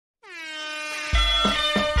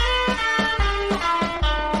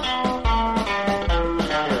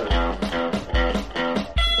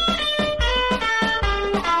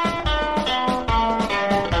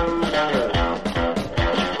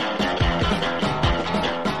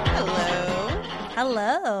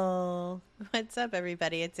Hello. What's up,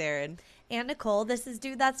 everybody? It's Erin. And Nicole, this is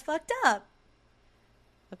Dude That's Fucked Up.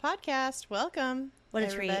 The podcast. Welcome. What a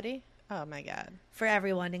everybody. treat. Oh, my God. For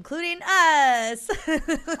everyone, including us.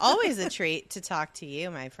 Always a treat to talk to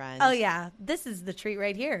you, my friend. Oh, yeah. This is the treat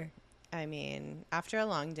right here. I mean, after a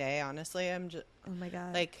long day, honestly, I'm just... Oh, my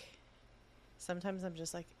God. Like, sometimes I'm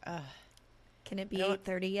just like, ugh. Can it be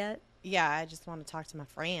 8:30 yet? Yeah, I just want to talk to my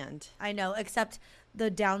friend. I know, except the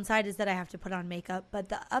downside is that I have to put on makeup, but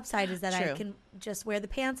the upside is that True. I can just wear the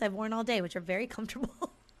pants I've worn all day, which are very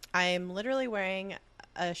comfortable. I'm literally wearing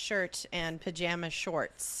a shirt and pajama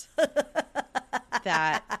shorts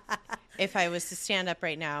that if I was to stand up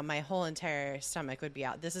right now, my whole entire stomach would be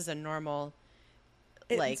out. This is a normal...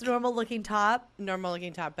 It's normal looking top. Normal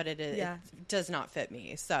looking top, but it does not fit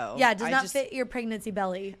me. So yeah, it does not fit your pregnancy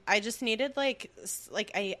belly. I just needed like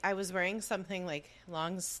I was wearing something like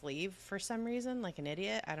long sleeve for some reason, like an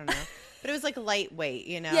idiot. I don't know, but it was like lightweight,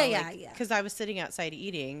 you know? Yeah. Because I was sitting outside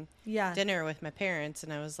eating dinner with my parents,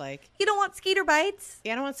 and I was like, you don't want skeeter bites?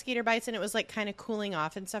 Yeah, I don't want skeeter bites, and it was like kind of cooling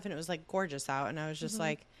off and stuff, and it was like gorgeous out, and I was just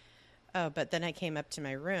like, oh, but then I came up to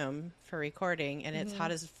my room for recording, and it's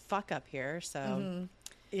hot as fuck up here, so.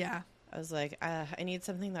 Yeah. I was like, I need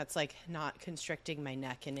something that's like not constricting my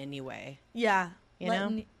neck in any way. Yeah.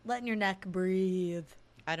 Letting your neck breathe.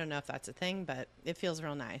 I don't know if that's a thing, but it feels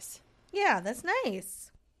real nice. Yeah, that's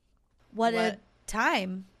nice. What a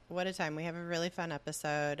time. What a time. We have a really fun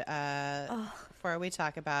episode. Before we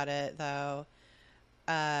talk about it, though,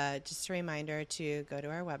 just a reminder to go to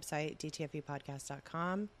our website,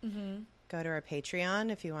 dtfepodcast.com. Go to our Patreon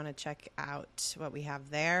if you want to check out what we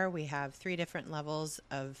have there. We have 3 different levels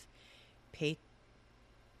of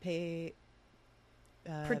patronage.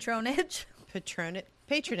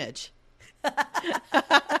 Patronage.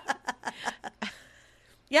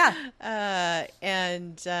 Yeah.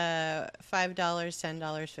 And $5, $10,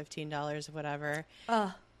 $15, whatever.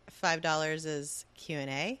 $5 is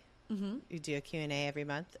Q&A. You do a Q&A every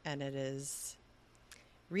month, and it is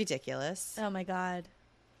ridiculous. Oh, my God.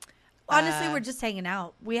 Honestly, we're just hanging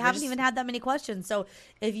out. We haven't even had that many questions. So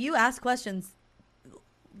if you ask questions,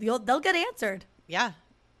 they'll get answered. Yeah.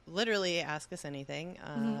 Literally ask us anything.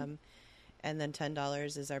 And then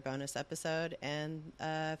 $10 is our bonus episode, and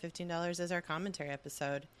 $15 is our commentary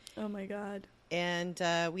episode. Oh, my God. And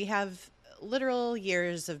we have literal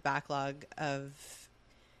years of backlog of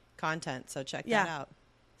content, so check that out.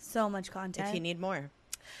 So much content. If you need more.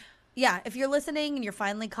 Yeah, if you're listening and you're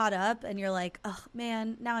finally caught up and you're like, oh,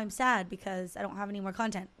 man, now I'm sad because I don't have any more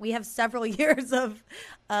content. We have several years of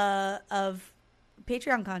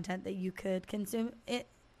Patreon content that you could consume it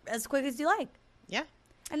as quick as you like. Yeah.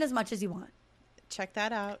 And as much as you want. Check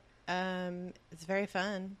that out. It's very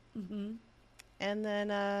fun. And then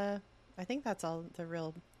I think that's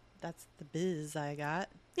that's the biz I got.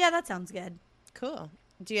 Yeah, that sounds good. Cool.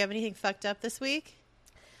 Do you have anything fucked up this week?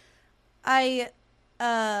 I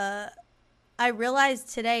realized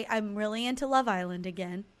today I'm really into Love Island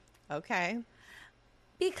again. Okay.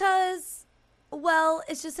 Because, well,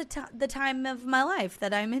 it's just the time of my life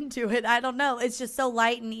that I'm into it. I don't know. It's just so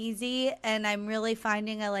light and easy, and I'm really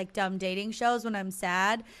finding I like dumb dating shows when I'm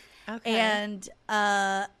sad. Okay.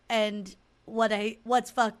 And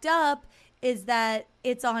what's fucked up is that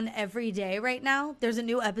it's on every day right now. There's a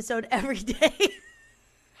new episode every day.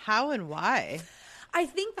 How and why? I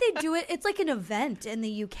think they do it. It's like an event in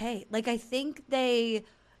the UK. Like, I think it's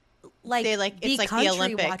like the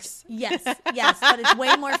Olympics. Yes, but it's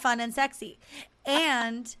way more fun and sexy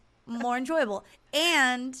and more enjoyable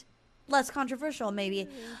and less controversial, maybe.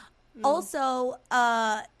 Also,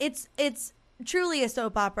 it's truly a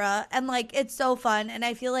soap opera, and like it's so fun, and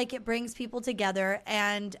I feel like it brings people together.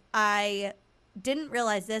 And I didn't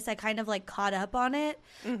realize this. I kind of like caught up on it,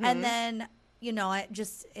 and then. You know, I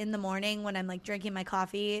just in the morning when I'm like drinking my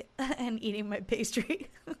coffee and eating my pastry,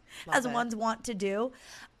 as ones want to do,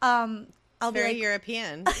 I'll be very like,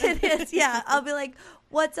 European. It is, yeah. I'll be like,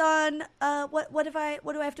 what's on? What do I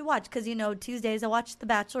have to watch? Because Tuesdays I watch The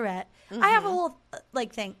Bachelorette. I have a whole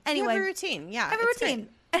thing. Anyway, you have a routine. Yeah, I have a routine,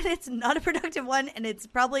 great. And it's not a productive one, and it's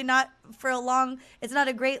probably not it's not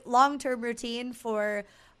a great long-term routine for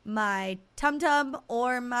my tum-tum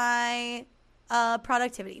or my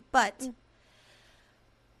productivity, but.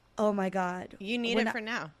 Oh, my God. You need it for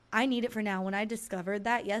now. I need it for now. When I discovered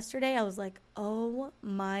that yesterday, I was like, oh,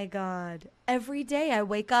 my God. Every day I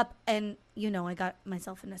wake up and, I got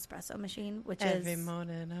myself an espresso machine, which Every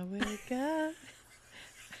morning I wake up.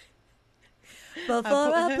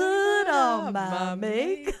 Before I put on my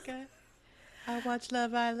makeup. I watch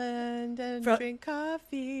Love Island and drink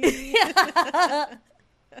coffee.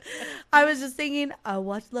 I was just thinking, I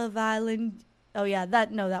watch Love Island Oh yeah,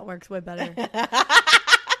 that works way better.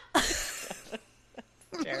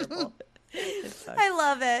 Terrible. I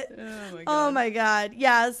love it. Oh my god. Oh my god.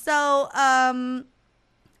 Yeah. So I'm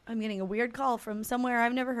getting a weird call from somewhere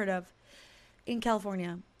I've never heard of in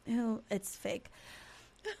California. Who it's fake.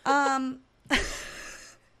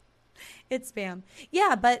 It's spam.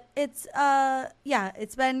 Yeah, but it's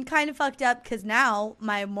it's been kind of fucked up because now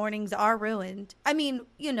my mornings are ruined. I mean,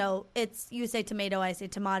 it's you say tomato, I say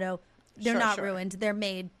tomato. They're not ruined. They're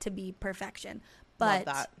made to be perfection. But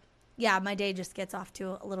love that. Yeah, my day just gets off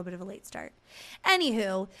to a little bit of a late start.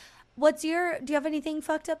 Anywho, do you have anything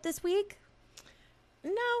fucked up this week?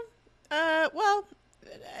 No. Well,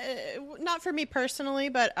 not for me personally,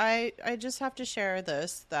 but I just have to share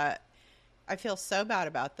this that I feel so bad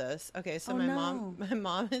about this. Okay, so my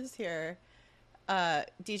mom is here.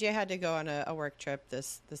 DJ had to go on a work trip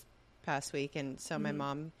this past week, and so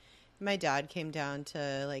my dad came down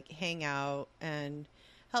to like hang out and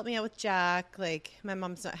help me out with Jack. Like my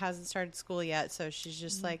mom hasn't started school yet, so she's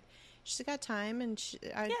just like she's got time, and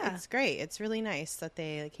it's great. It's really nice that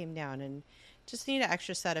they came down and just need an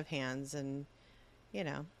extra set of hands, and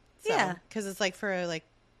because it's like for like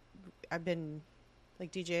I've been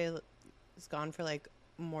like DJ is gone for like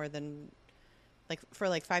more than like for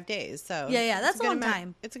like 5 days, so that's a long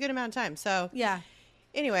time. It's a good amount of time. So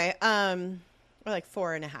anyway, or like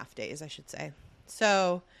 4.5 days, I should say.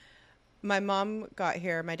 So my mom got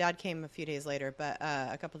here. My dad came a few days later, but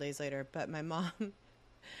a couple days later. But my mom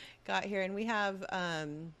got here, and we have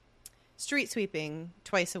street sweeping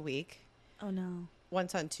twice a week. Oh no!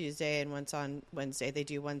 Once on Tuesday and once on Wednesday. They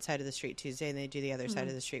do one side of the street Tuesday, and they do the other side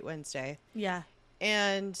of the street Wednesday. Yeah.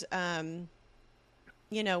 And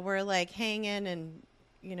we're like hanging and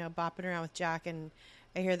bopping around with Jack, and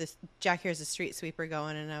Jack hears a street sweeper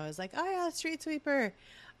going, and I was like, oh yeah, street sweeper.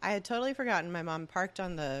 I had totally forgotten my mom parked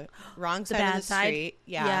on the wrong side of the street.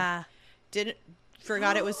 Yeah.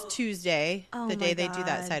 Forgot it was Tuesday, the day they do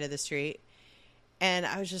that side of the street. And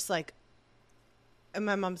I was just like, and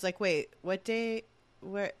my mom's like, wait, what day,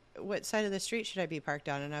 what side of the street should I be parked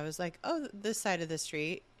on? And I was like, oh, this side of the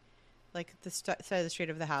street, like the side of the street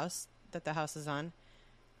of the house that the house is on.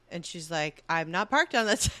 And she's like, I'm not parked on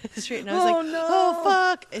that side of the street. And I was like, no. Oh,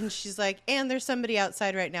 fuck. And she's like, and there's somebody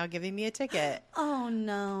outside right now giving me a ticket. Oh,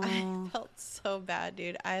 no. I felt so bad,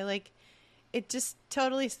 dude. It just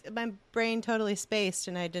totally, my brain totally spaced,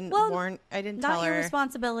 and I didn't tell her. Not your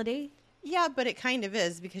responsibility. Yeah, but it kind of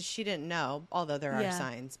is because she didn't know, although there are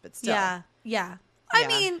signs, but still. Yeah.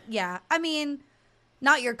 I mean,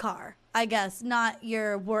 not your car, I guess, not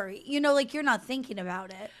your worry. Like you're not thinking about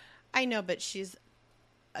it. I know, but she's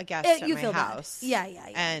a guest at my house. Bad. Yeah.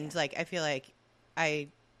 And like, I feel like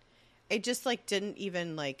it just like didn't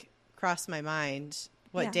even like cross my mind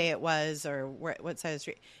what day it was or what side of the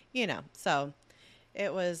street, so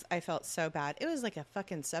it was, I felt so bad. It was like a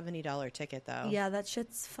fucking $70 ticket though. Yeah. That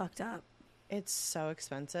shit's fucked up. It's so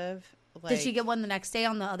expensive. Like, did she get one the next day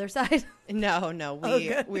on the other side? No.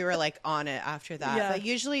 We were like on it after that. Yeah. But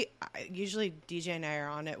usually DJ and I are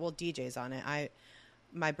on it. Well, DJ's on it.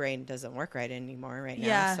 My brain doesn't work right anymore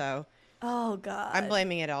now. So, oh God, I'm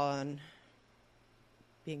blaming it all on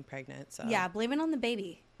being pregnant. So blame it on the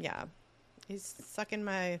baby. Yeah, he's sucking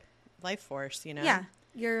my life force. Yeah,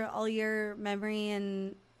 all your memory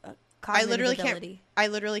and cognitive ability. I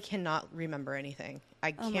literally cannot remember anything.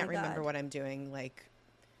 I can't remember what I'm doing. Like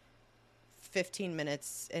 15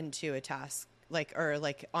 minutes into a task, or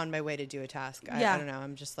on my way to do a task. I don't know.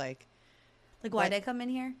 I'm just like why'd I come in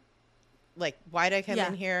here? Like, why'd I come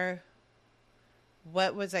in here?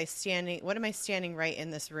 What am I standing right in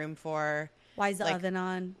this room for? Why is the oven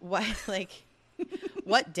on? What,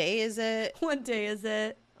 what day is it? What day is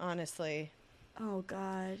it? Honestly. Oh,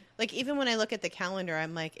 God. Like, even when I look at the calendar,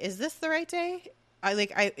 I'm like, is this the right day?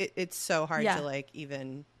 It's so hard to,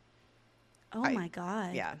 even. Oh, my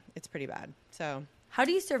God. Yeah, it's pretty bad. So. How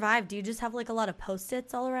do you survive? Do you just have, a lot of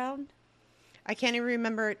Post-its all around? I can't even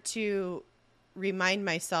remember to remind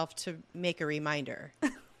myself to make a reminder.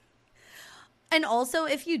 And also,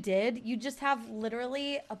 if you did, you just have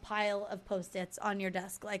literally a pile of Post-its on your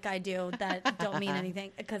desk like I do that don't mean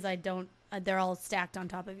anything because I don't, they're all stacked on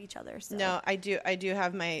top of each other. So. No, I do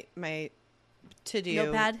have my to-do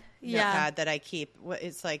notepad that I keep.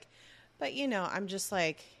 It's like, but I'm just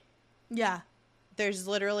like, yeah, there's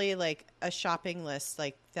literally a shopping list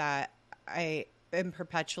that I am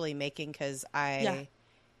perpetually making because I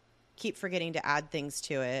keep forgetting to add things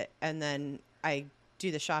to it, and then I do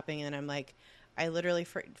the shopping, and I'm like, I literally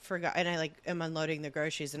forgot, and I am unloading the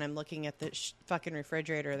groceries, and I'm looking at the fucking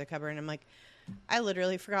refrigerator or the cupboard, and I'm like, I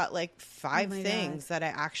literally forgot 5 things that I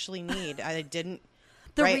actually need. I didn't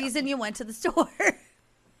the Right. reason you went to the store.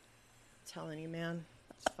 Telling you, man,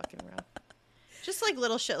 it's fucking rough. Just like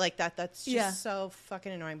little shit like that. That's just so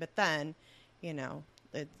fucking annoying. But then, you know,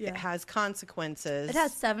 it has consequences. It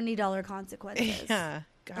has $70 consequences. Yeah.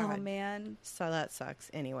 God. Oh, man. So that sucks.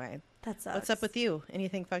 Anyway. That sucks. What's up with you?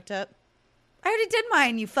 Anything fucked up? I already did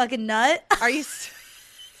mine, you fucking nut. Are you...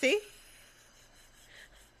 See?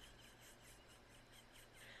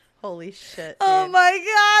 Holy shit. Oh dude. my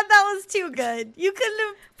God, that was too good. You couldn't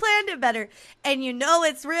have planned it better. And you know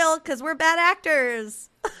it's real because we're bad actors.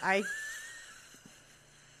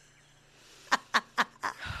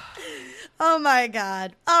 Oh my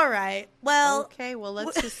God. All right. Well. Okay, well,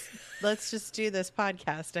 let's just do this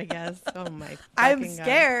podcast, I guess. Oh my I'm fucking God.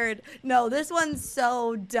 scared. No, this one's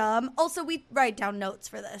so dumb. Also, we write down notes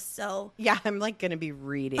for this, so. Yeah, I'm like going to be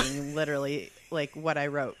reading literally like what I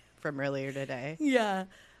wrote from earlier today. Yeah.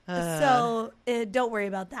 So don't worry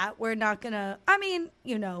about that. We're not going to, I mean,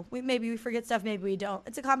 you know, maybe we forget stuff, maybe we don't.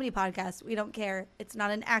 It's a comedy podcast. We don't care. It's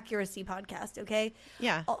not an accuracy podcast, okay?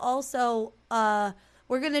 Yeah. Also,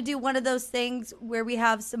 we're going to do one of those things where we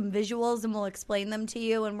have some visuals and we'll explain them to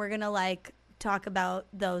you, and we're going to like talk about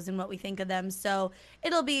those and what we think of them. So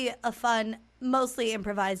it'll be a fun, mostly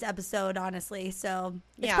improvised episode, honestly. So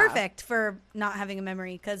it's perfect for not having a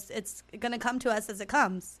memory because it's going to come to us as it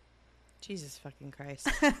comes. Jesus fucking Christ.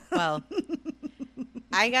 Well,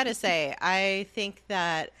 I gotta say, I think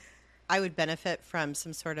that I would benefit from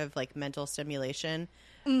some sort of like mental stimulation,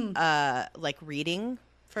 like reading,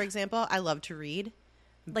 for example. I love to read.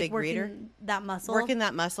 Like Big working reader. that muscle. Working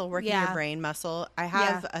that muscle, working your brain muscle. I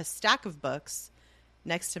have Yeah. a stack of books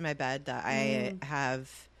next to my bed that I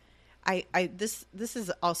have. This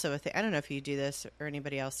is also a thing. I don't know if you do this or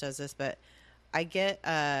anybody else does this, but I'll get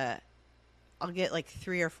like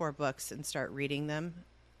 3 or 4 books and start reading them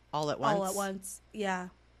all at once. All at once. Yeah.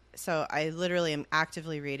 So I literally am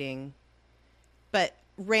actively reading, but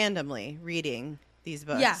randomly reading these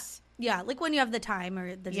books. Yeah. Yeah. Like when you have the time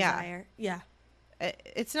or the desire. Yeah.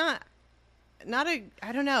 It's not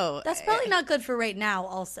I don't know. That's probably not good for right now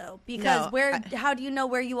also, because how do you know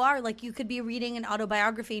where you are? Like you could be reading an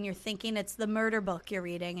autobiography and you're thinking it's the murder book you're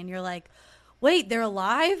reading and you're like, wait, they're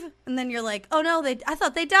alive? And then you're like, oh no, I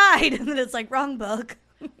thought they died. And then it's like, wrong book.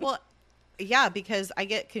 Well, yeah, because I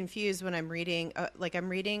get confused when I'm reading, I'm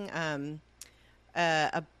reading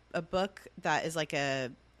a book that is like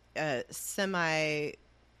a semi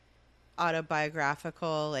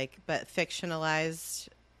autobiographical, like, but fictionalized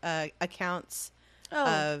accounts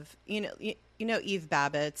of, you know, Eve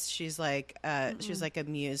Babbitt. She's like, she's like a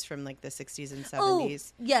muse from like the 60s and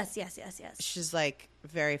 70s. Oh, yes. She's like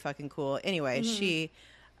very fucking cool. Anyway,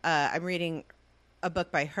 I'm reading a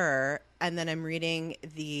book by her, and then I'm reading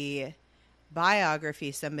the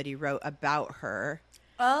biography somebody wrote about her.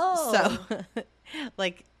 Oh. So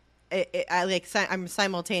like, I'm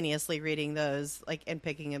simultaneously reading those, like, and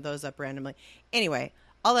picking those up randomly. Anyway,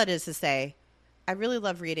 all that is to say, I really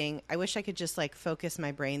love reading. I wish I could just like focus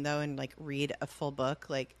my brain though and like read a full book.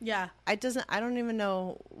 Like, yeah, I don't even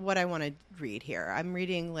know what I want to read here. I'm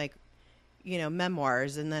reading like, you know,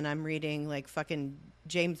 memoirs, and then I'm reading like fucking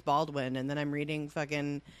James Baldwin, and then I'm reading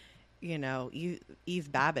fucking, you know,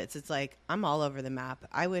 Eve Babbitt. It's like I'm all over the map.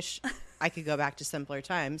 I wish I could go back to simpler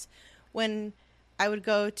times when I would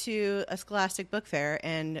go to a Scholastic book fair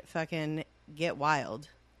and fucking get wild.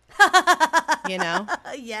 You know?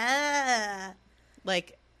 Yeah.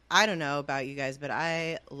 Like, I don't know about you guys, but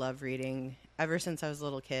I love reading. Ever since I was a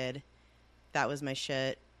little kid, that was my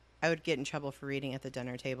shit. I would get in trouble for reading at the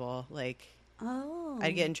dinner table. Like,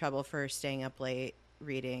 I'd get in trouble for staying up late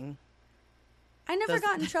reading. I never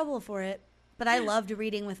got in trouble for it, but I loved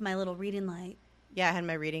reading with my little reading light. Yeah, I had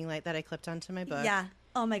my reading light that I clipped onto my book. Yeah.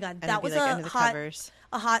 Oh my God, And that it'd be, was like, under the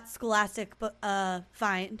a hot Scholastic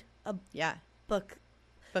find. Yeah. Book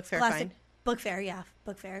Fair Scholastic find. Book fair, yeah,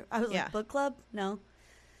 book fair. I was like, book club? No.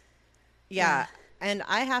 Yeah, and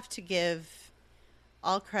I have to give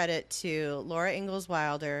all credit to Laura Ingalls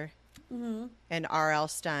Wilder and R.L.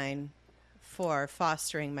 Stine for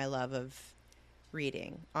fostering my love of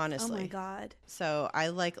reading, honestly. Oh my God. So I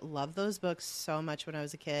love those books so much when I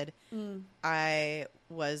was a kid. I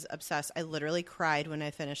was obsessed. I literally cried when I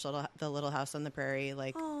finished the Little House on the Prairie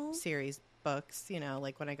series books, you know,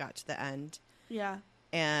 like when I got to the end. Yeah.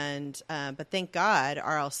 And but thank God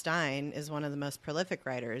R.L. Stine is one of the most prolific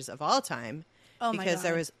writers of all time. Oh my God. Because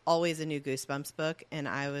there was always a new Goosebumps book, and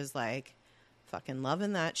I was like fucking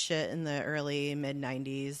loving that shit in the early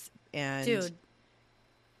mid-90s, and dude,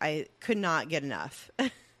 I could not get enough.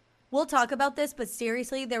 We'll talk about this, but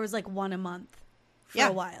seriously, there was like one a month for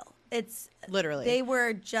a while. It's literally, they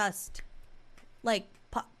were just like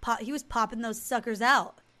he was popping those suckers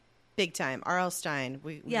out. Big time. R.L. Stine.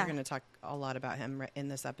 We're Yeah. going to talk a lot about him in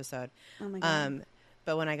this episode. Oh my God.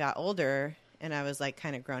 But when I got older and I was like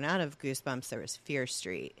kind of grown out of Goosebumps, there was Fear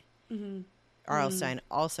Street. Mm-hmm. R.L. Stine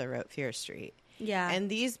also wrote Fear Street. Yeah. And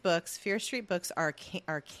these books, Fear Street books, are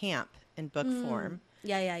camp in book form.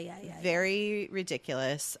 Yeah. Very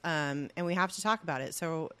ridiculous. And we have to talk about it.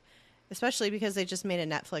 So, especially because they just made a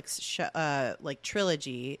Netflix show,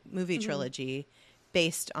 movie trilogy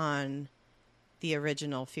based on the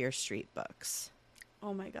original Fear Street books.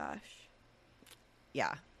 Oh my gosh.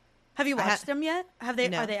 Yeah. Have you watched them yet? Have they?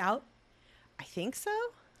 No. Are they out? I think so.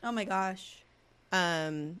 Oh my gosh.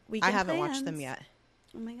 I haven't watched them yet.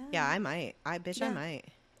 Oh my God. Yeah, I might. I might.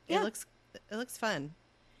 Yeah. It looks fun.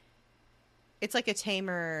 It's like a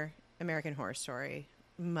tamer American Horror Story.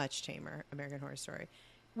 Much tamer American Horror Story.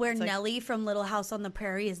 Where It's like- Nellie from Little House on the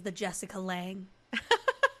Prairie is the Jessica Lange.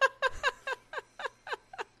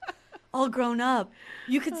 All grown up.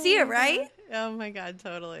 You could see it, right? Oh my God,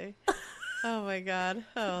 totally. Oh my God.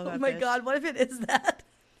 Oh, that Oh my bitch. God, what if it is that?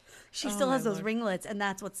 She Oh still my has those Lord. ringlets, and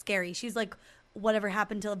that's what's scary. She's like, whatever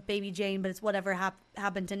happened to Baby Jane, but it's whatever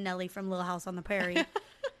happened to Nellie from Little House on the Prairie.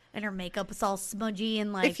 And her makeup is all smudgy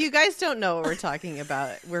and like... If you guys don't know what we're talking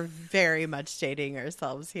about, we're very much dating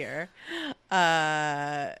ourselves here.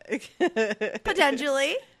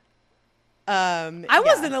 Potentially. I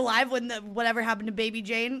wasn't alive when whatever happened to Baby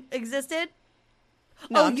Jane existed.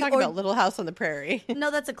 No, Oh, I'm you- talking or- about Little House on the Prairie. No,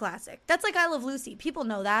 that's a classic. That's like I Love Lucy. People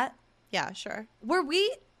know that. Yeah, sure. Were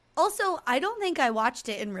we... Also, I don't think I watched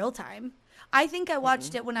it in real time. I think I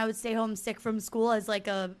watched it when I would stay home sick from school as like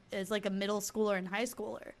a middle schooler and high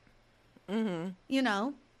schooler. Mm-hmm. You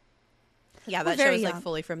know? Yeah, We're that very show's like young.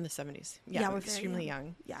 fully from the 70s. Yeah, we're very extremely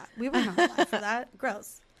young. Yeah, we were not alive for that.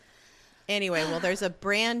 Gross. Anyway, well, there's a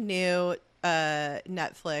brand new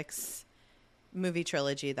Netflix movie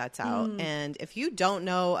trilogy that's out. And if you don't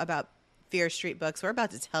know about Fear Street books, we're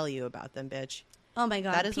about to tell you about them, bitch. Oh my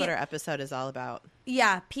God. That is what our episode is all about.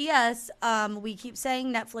 Yeah. P.S. We keep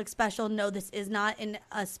saying Netflix special. No, this is not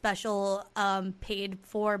a special paid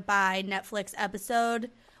for by Netflix episode.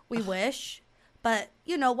 We wish. But,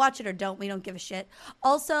 watch it or don't. We don't give a shit.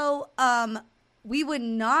 Also, we would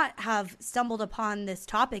not have stumbled upon this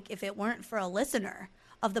topic if it weren't for a listener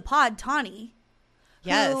of the pod, Tawny.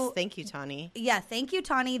 Yes, who- thank you, Tawny. Yeah, thank you,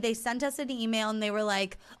 Tawny. They sent us an email and they were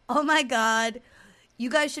like, oh my God, you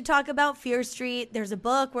guys should talk about Fear Street. There's a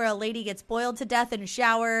book where a lady gets boiled to death in a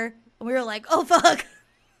shower. And we were like, oh, fuck.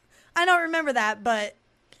 I don't remember that, but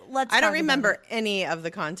let's I don't talk about remember it. any of the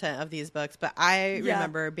content of these books, but I Yeah.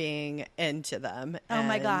 remember being into them. Oh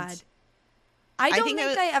my and God. I don't think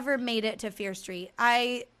think I I ever made it to Fear Street.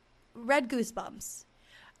 I read Goosebumps.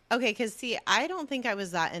 Okay, because see, I don't think I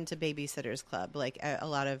was that into Babysitter's Club like a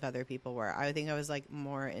lot of other people were. I think I was like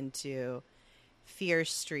more into Fear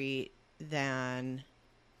Street than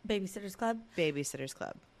Babysitter's Club. Babysitter's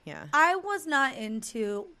Club. Yeah. I was not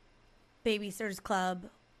into Babysitter's Club.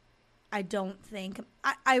 I don't think.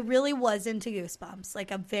 I really was into Goosebumps.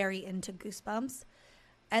 Like, I'm very into Goosebumps.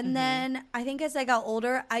 And then I think as I got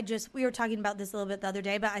older, we were talking about this a little bit the other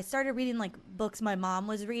day, but I started reading like books my mom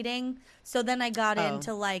was reading. So then I got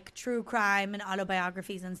into like true crime and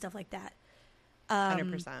autobiographies and stuff like that.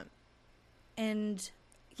 100%. And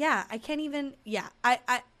yeah, I can't even, yeah,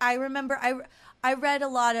 I remember I read a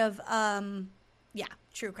lot of,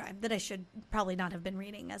 true crime that I should probably not have been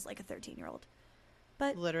reading as like a 13-year-old.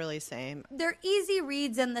 But Literally same. they're easy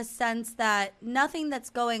reads in the sense that nothing that's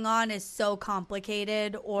going on is so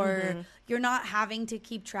complicated or you're not having to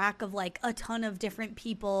keep track of like a ton of different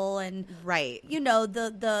people and Right.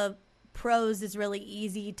 the prose is really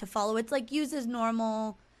easy to follow. It's like uses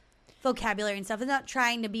normal vocabulary and stuff. It's not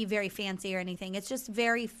trying to be very fancy or anything. It's just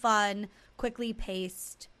very fun, quickly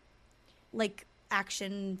paced, like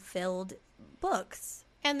action filled books.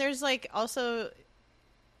 And there's like also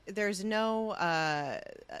there's no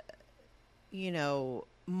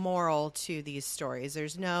moral to these stories.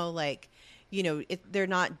 There's no like they're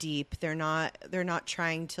not deep. They're not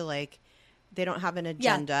trying to like they don't have an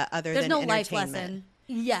agenda other There's than no life entertainment. lesson.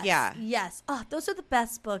 Yes. Yeah. Yes. Oh, those are the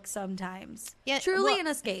best books sometimes. Yeah, Truly well- an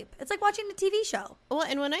escape. It's like watching a TV show. Well,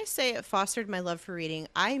 and when I say it fostered my love for reading,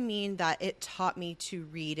 I mean that it taught me to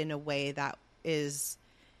read in a way that is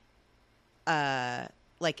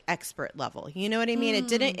like expert level. You know what I mean? It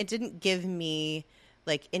didn't give me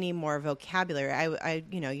like any more vocabulary. I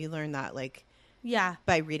you learn that like Yeah.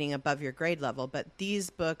 by reading above your grade level, but these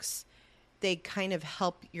books, they kind of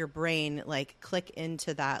help your brain like click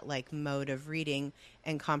into that like mode of reading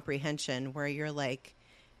and comprehension where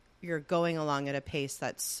you're going along at a pace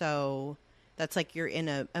that's so that's like you're in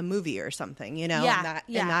a movie or something, you know? Yeah,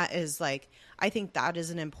 And that is like, I think that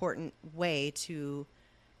is an important way to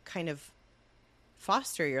kind of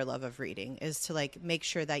foster your love of reading, is to like make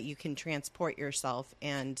sure that you can transport yourself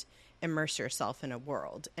and immerse yourself in a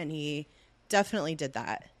world. And he definitely did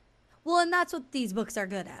that. Well, and that's what these books are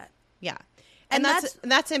good at. Yeah. And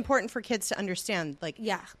that's important for kids to understand, like,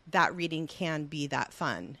 that reading can be that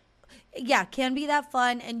fun. Yeah, can be that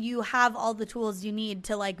fun, and you have all the tools you need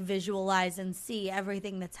to like visualize and see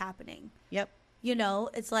everything that's happening. Yep. You know,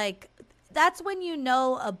 it's like that's when you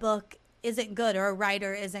know a book isn't good or a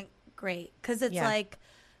writer isn't great, because it's like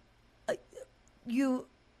you're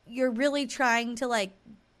really trying to like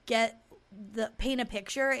paint a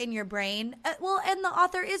picture in your brain. Well, and the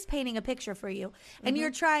author is painting a picture for you, and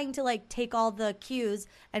you're trying to like take all the cues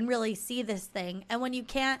and really see this thing. And when you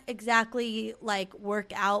can't exactly like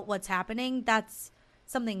work out what's happening, that's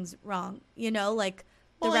something's wrong, you know, like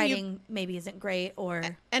the writing maybe isn't great.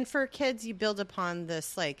 And for kids, you build upon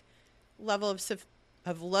this like level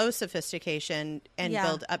of low sophistication and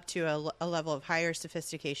build up to a level of higher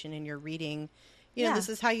sophistication in your reading. You know, this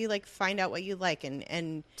is how you like find out what you like,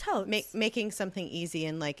 and making something easy,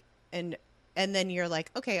 and like, and then you're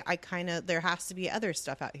like, okay, there has to be other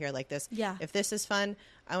stuff out here like this. Yeah. If this is fun,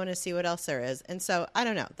 I want to see what else there is. And so I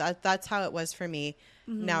don't know, that's how it was for me.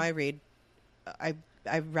 Now I read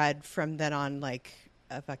from then on like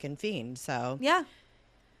a fucking fiend. So yeah.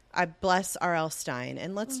 I bless R.L. Stine.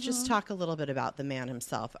 And let's just talk a little bit about the man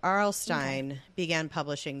himself. R.L. Stine began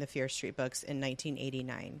publishing the Fear Street books in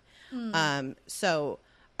 1989. So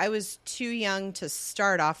I was too young to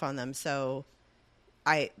start off on them. So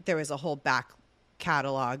there was a whole back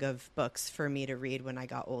catalog of books for me to read when I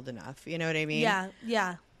got old enough. You know what I mean? Yeah,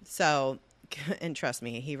 yeah. So, and trust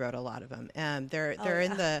me, he wrote a lot of them. They're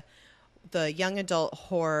in the young adult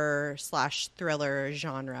horror / thriller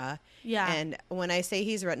genre. Yeah. And when I say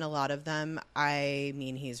he's written a lot of them, I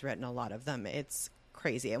mean he's written a lot of them. It's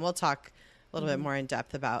crazy. And we'll talk a little bit more in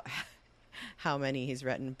depth about how many he's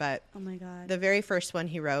written. But oh my God. The very first one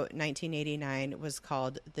he wrote in 1989 was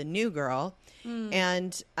called The New Girl.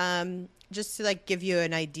 And just to like give you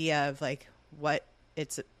an idea of like what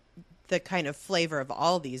it's the kind of flavor of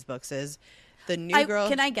all these books is, The New Girl.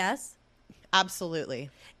 Can I guess? Absolutely.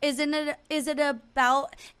 Is it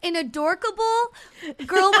about an adorkable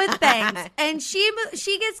girl with bangs, and she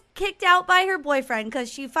gets kicked out by her boyfriend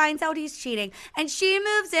because she finds out he's cheating, and she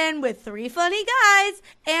moves in with 3 funny guys,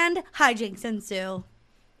 and hijinks ensue?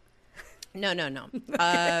 No.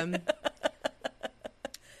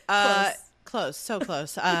 Close, so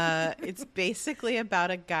close. It's basically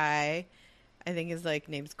about a guy, I think his like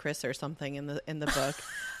name's Chris or something in the book.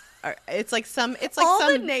 It's like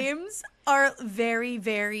the names are very,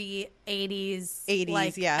 very 80s.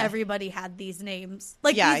 Like, everybody had these names.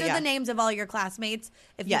 Like, these are the names of all your classmates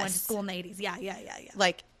if you went to school in the 80s. Yeah.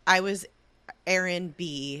 Like, I was Aaron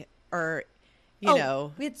B. or, you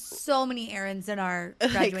know. We had so many Aarons in our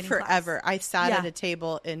graduating like forever. class. I sat at a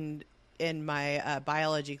table in my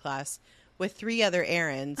biology class with 3 other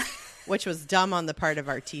Aarons, which was dumb on the part of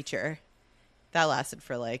our teacher. That lasted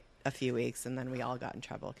for like a few weeks, and then we all got in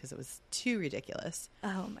trouble because it was too ridiculous.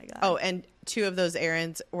 Oh my God. Oh, and 2 of those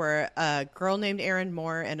Aarons were a girl named Aaron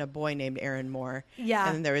Moore and a boy named Aaron Moore. Yeah.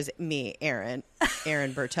 And then there was me, Aaron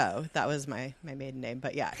Berteau. That was my maiden name.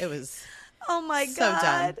 But yeah, it was oh my so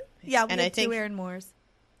God. dumb. Yeah, we had 2 Aaron Moores.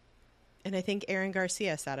 And I think Aaron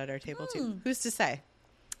Garcia sat at our table too. Who's to say?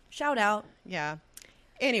 Shout out. Yeah.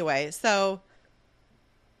 Anyway, so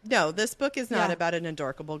no, this book is not about an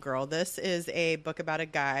adorkable girl. This is a book about a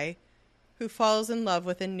guy who falls in love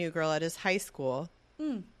with a new girl at his high school.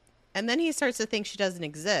 And then he starts to think she doesn't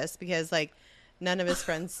exist because, like, none of his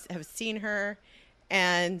friends have seen her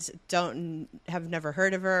and have never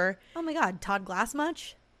heard of her. Oh, my God. Todd Glass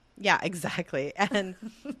much? Yeah, exactly. And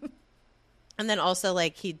and then also,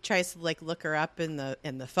 like, he tries to, like, look her up in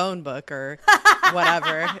the phone book or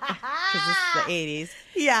whatever because this is the 80s.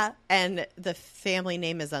 Yeah. And the family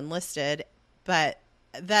name is unlisted. But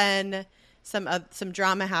then some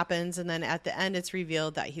drama happens, and then at the end it's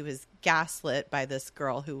revealed that he was gaslit by this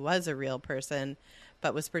girl who was a real person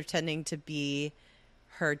but was pretending to be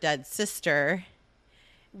her dead sister.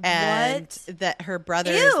 And that her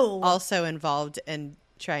brother is also involved in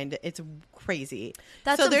trying to... It's crazy.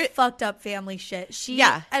 That's some fucked up family shit. She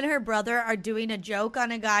and her brother are doing a joke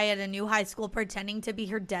on a guy at a new high school pretending to be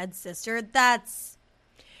her dead sister.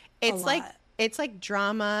 It's like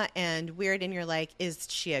drama and weird, and you're like, is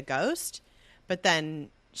she a ghost? But then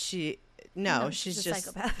she's just a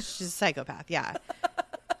psychopath. She's a psychopath. Yeah.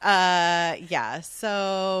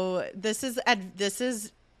 So this is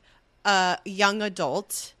a young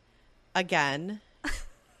adult again,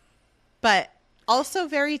 but also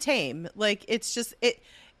very tame. Like, it's just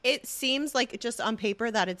it seems like just on paper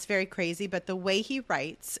that it's very crazy, but the way he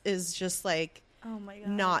writes is just like, oh my God,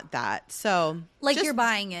 not that. So like just, you're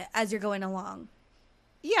buying it as you're going along.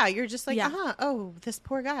 Yeah, you're just like, Yeah. oh, this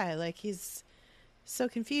poor guy, like he's so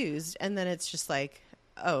confused, and then it's just like,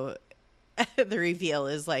 oh, the reveal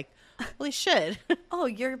is like, holy shit. Oh,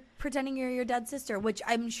 you're pretending you're your dead sister, which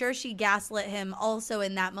I'm sure she gaslit him also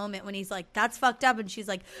in that moment when he's like, that's fucked up. And she's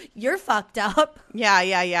like, you're fucked up.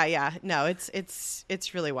 Yeah. No,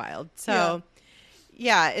 it's really wild. So,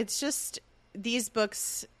 yeah, it's just these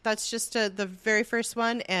books. That's just the very first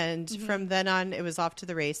one. And from then on, it was off to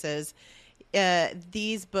the races.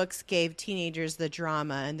 These books gave teenagers the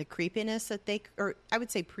drama and the creepiness that or I would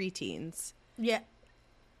say preteens. Yeah.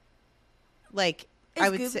 Like, Is I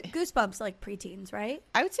would say Goosebumps like preteens, right?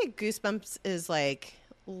 I would say Goosebumps is like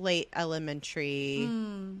late elementary.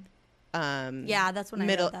 Yeah, that's when I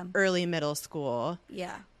read them. Early middle school.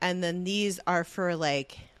 Yeah. And then these are for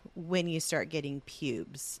like when you start getting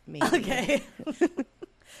pubes, maybe. Okay.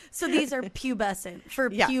 So these are pubescent for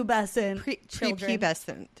pubescent children.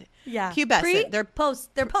 Prepubescent. Yeah. Pubescent. They're post.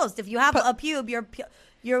 If you have a pube, you're been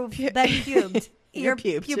pubed. You're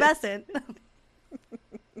pubed. pubescent.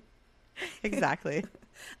 Exactly.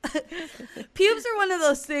 Pubes are one of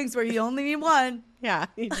those things where you only need one. Yeah,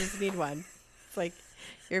 you just need one. It's like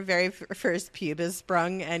your very first pube is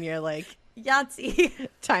sprung, and you're like, Yahtzee.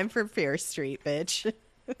 time for Fear Street, bitch.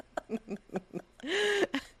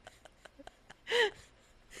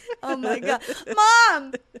 Oh my God.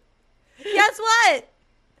 Mom! Guess what?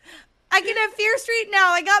 I can have Fear Street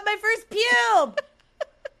now. I got my first pube.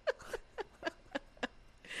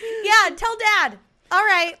 Yeah, tell Dad. All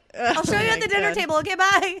right. I'll show you at the dinner table. Okay,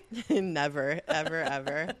 bye. Never,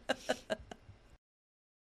 ever.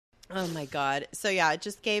 Oh my God. So yeah, it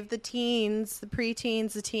just gave the teens, the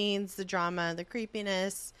preteens, the teens, the drama, the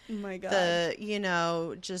creepiness. Oh my God.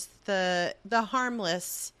 Just the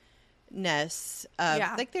harmlessness of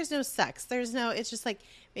like, there's no sex. It's just like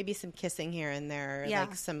maybe some kissing here and there,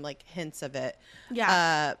 like some like hints of it.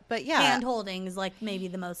 Yeah. But yeah. Hand holding is like maybe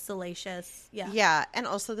the most salacious. Yeah. Yeah. And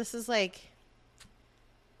also this is like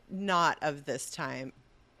not of this time,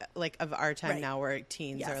 like of our time now, where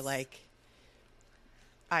teens are like,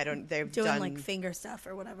 they've doing done like finger stuff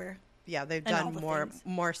or whatever. Yeah, they've done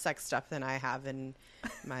more sex stuff than I have in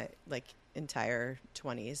my like entire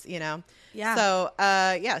 20s, Yeah. So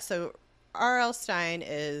R.L. Stine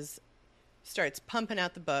starts pumping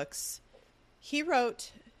out the books. He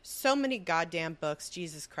wrote so many goddamn books,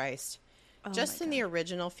 Jesus Christ. Just in the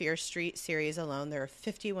original Fear Street series alone, there are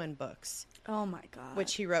 51 books. Oh my God.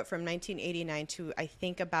 Which he wrote from 1989 to I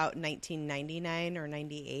think about 1999 or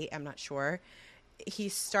 98. I'm not sure. He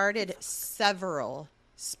started several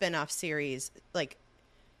spin-off series like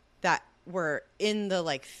that were in the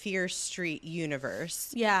like Fear Street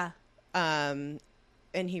universe. Yeah. And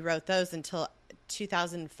he wrote those until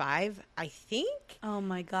 2005, I think. Oh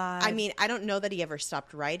my God. I mean, I don't know that he ever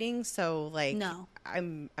stopped writing, so like no.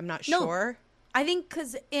 I'm not sure. I think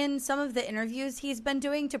because in some of the interviews he's been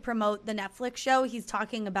doing to promote the Netflix show, he's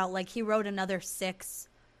talking about like he wrote another 6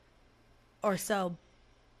 or so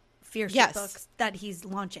Fear Street books that he's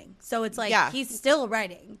launching. So it's like he's still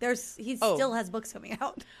writing. He still has books coming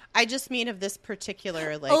out. I just mean of this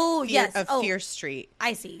particular like Fear Street.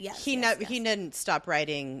 I see. Yes. He didn't stop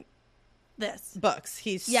writing this books.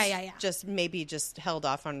 He's just maybe just held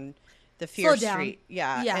off on the Fear Street.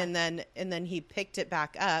 Yeah. And then he picked it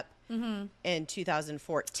back up in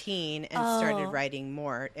 2014 and started writing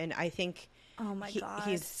more. And I think God.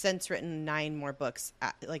 He's since written 9 more books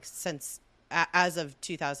as of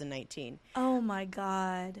 2019. Oh my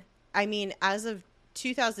God. I mean, as of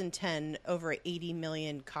 2010, over 80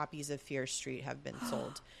 million copies of Fear Street have been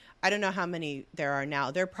sold. I don't know how many there are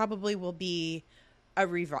now. There probably will be a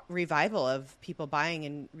revival of people buying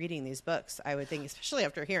and reading these books, I would think, especially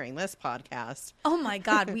after hearing this podcast. Oh my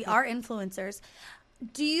God, we are influencers.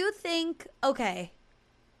 Do you think, okay,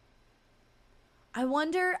 I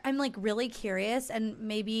wonder, I'm like really curious, and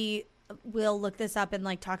maybe we'll look this up and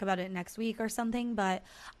like talk about it next week or something, but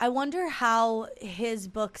I wonder how his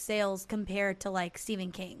book sales compare to like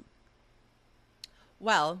Stephen King.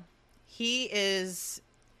 Well, he is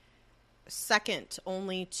second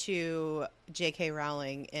only to J.K.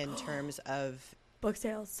 Rowling in terms of book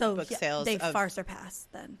sales. So book sales they far surpass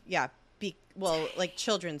then. Yeah. Like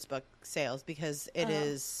children's book sales, because it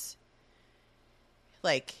is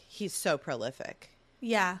like he's so prolific.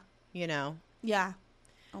 Yeah. Yeah.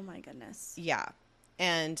 Oh my goodness. Yeah.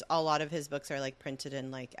 And a lot of his books are like printed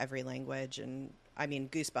in like every language. And I mean,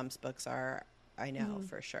 Goosebumps books are I know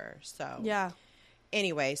for sure. So Yeah.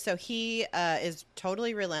 anyway, so he is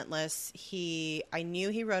totally relentless. I knew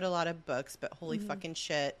he wrote a lot of books, but holy fucking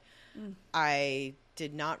shit, I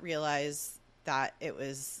did not realize that it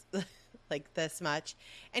was like this much.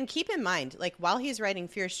 And keep in mind, like while he's writing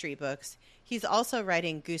Fear Street books, he's also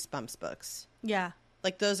writing Goosebumps books. Yeah.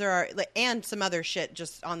 Like those are like, and some other shit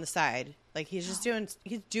just on the side. Like he's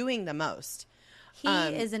doing the most. He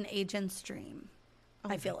is an agent's dream.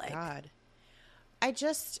 I feel like. God.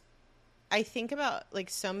 I think about like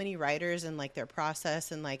so many writers and like their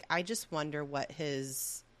process, and like I just wonder what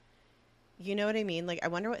his, you know what I mean? Like I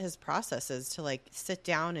wonder what his process is to like sit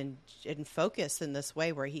down and focus in this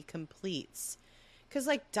way where he completes, because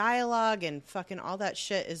like dialogue and fucking all that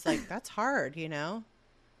shit is like that's hard, you know?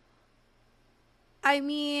 I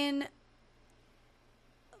mean,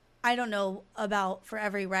 I don't know about for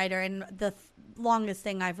every writer, and the longest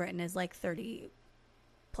thing I've written is like 30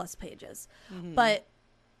 plus pages, but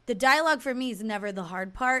the dialogue for me is never the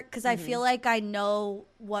hard part, because I feel like I know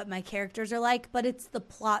what my characters are like, but it's the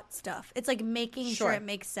plot stuff. It's like making sure it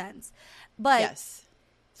makes sense. But yes,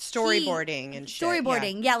 storyboarding and shit.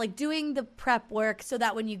 Storyboarding, yeah, like doing the prep work so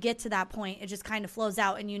that when you get to that point, it just kind of flows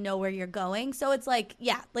out and you know where you're going. So it's like,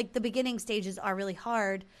 yeah, like the beginning stages are really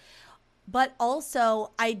hard. But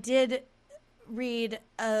also, I did read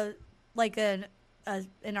an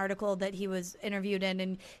article that he was interviewed in,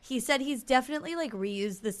 and he said he's definitely like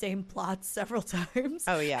reused the same plot several times.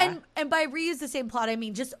 Oh yeah. And by reuse the same plot, I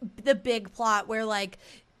mean just the big plot where, like,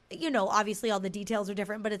 you know, obviously all the details are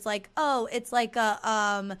different, but it's like, oh, it's like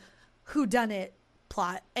a whodunit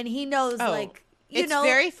plot, and he knows like, you know,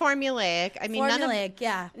 it's very formulaic. I mean,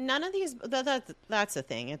 none of these. That's the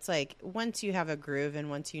thing. It's like once you have a groove and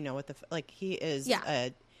once you know what he is.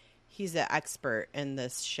 He's an expert in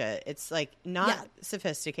this shit. It's like not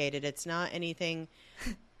sophisticated. It's not anything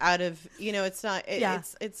out of, you know, it's not,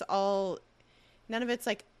 it's all, none of it's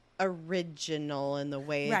like original in the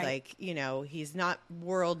way, like, you know, he's not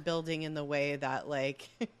world building in the way that like,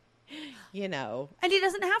 you know. And he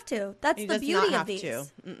doesn't have to. That's the beauty of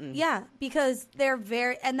these. Yeah, because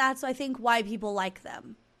they're and that's, I think, why people like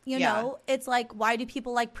them. You know, it's like, why do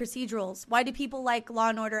people like procedurals? Why do people like Law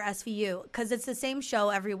and Order SVU? Because it's the same show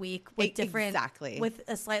every week with different, with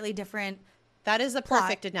a slightly different. That is a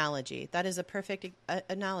perfect analogy. That is a perfect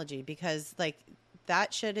analogy, because like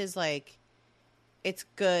that shit is like, it's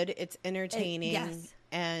good, it's entertaining,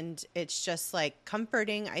 and it's just like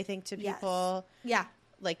comforting, I think, to people. Yeah.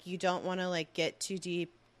 Like you don't want to like get too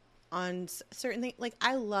deep on certain things. Like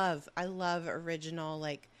I love original,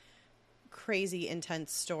 like crazy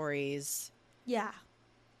intense stories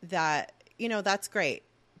that, you know, that's great,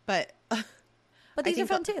 but these are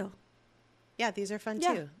fun too. These are fun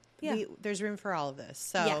too. There's room for all of this.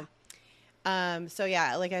 So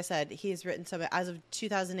like I said, he's written some. As of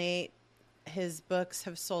 2008, his books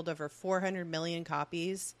have sold over 400 million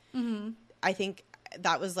copies. I think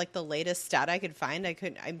that was like the latest stat I could find.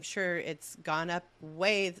 I'm sure it's gone up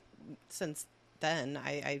way since then.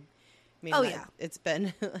 I mean, it's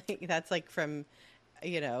been like, that's like from,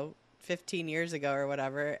 you know, 15 years ago or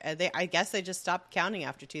whatever. And I guess they just stopped counting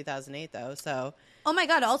after 2008 though. So, oh my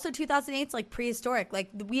God. Also 2008 is like prehistoric.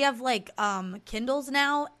 Like we have like Kindles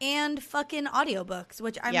now and fucking audiobooks,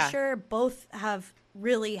 which I'm sure both have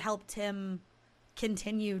really helped him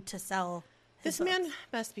continue to sell. This man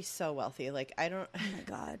must be so wealthy. Like I don't, oh my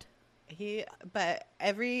God. But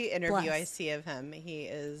every interview I see of him, he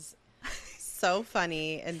is so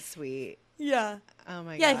funny and sweet. Yeah. Oh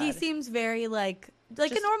my God. Yeah, he seems very like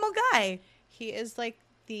just a normal guy. He is like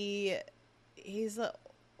he's an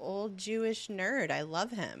old Jewish nerd. I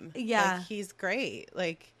love him. Yeah. Like, he's great.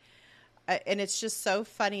 Like, and it's just so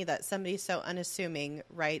funny that somebody so unassuming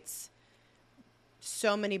writes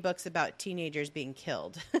so many books about teenagers being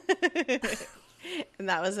killed. And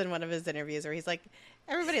that was in one of his interviews where he's like,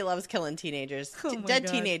 everybody loves killing teenagers. Dead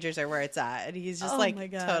teenagers are where it's at. And he's just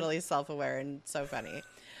totally self-aware and so funny.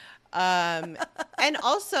 And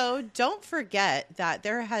also, don't forget that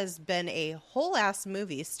there has been a whole ass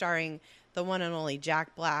movie starring the one and only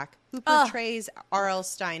Jack Black, who portrays R.L.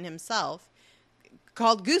 Stine himself,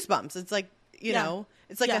 called Goosebumps. It's like, you know,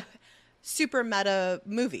 it's like a super meta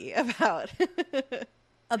movie about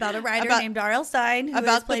a writer named R.L. Stine who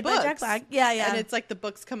is played by Jack Black. Yeah. And it's like the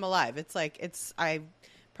books come alive. It's like, I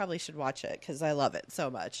probably should watch it because I love it so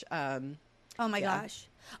much. Oh my gosh.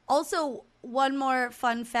 Also, one more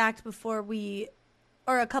fun fact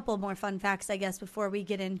or a couple more fun facts, I guess, before we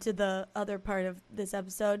get into the other part of this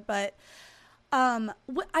episode. But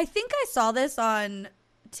I think I saw this on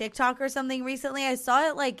TikTok or something recently. I saw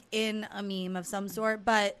it like in a meme of some sort,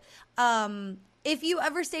 but if you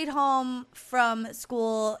ever stayed home from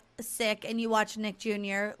school sick and you watched Nick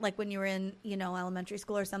Jr., like when you were in, elementary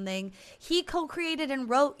school or something, he co-created and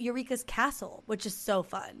wrote Eureka's Castle, which is so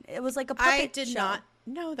fun. It was like a puppet I did show. not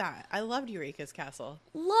know that. I loved Eureka's Castle.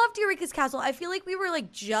 Loved Eureka's Castle. I feel like we were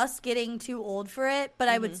like just getting too old for it, but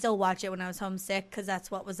I would still watch it when I was homesick because that's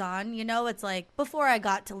what was on. It's like before I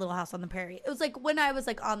got to Little House on the Prairie. It was like when I was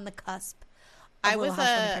like on the cusp of Little House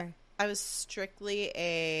on the Prairie. I was strictly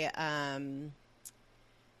a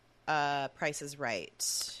Price is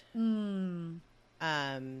Right.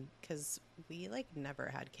 Because we like never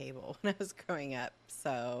had cable when I was growing up,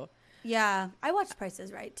 so yeah, I watched Price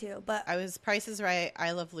is Right too, but I was Price is Right.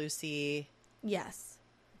 I Love Lucy. Yes,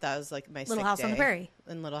 that was like my Little House on the Prairie.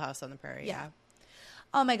 And Little House on the Prairie. Yeah.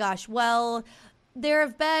 Oh my gosh. Well, there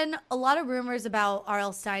have been a lot of rumors about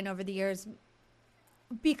R.L. Stine over the years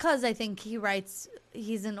because I think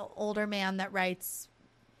he's an older man that writes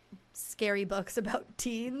scary books about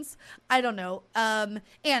teens. I don't know.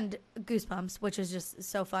 And Goosebumps, which is just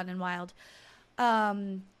so fun and wild.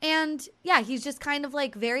 And yeah, he's just kind of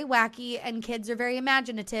like very wacky, and kids are very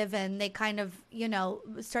imaginative, and they kind of,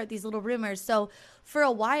 start these little rumors. So for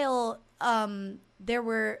a while,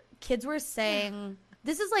 kids were saying,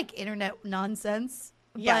 this is like internet nonsense.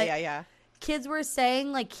 Yeah. Kids were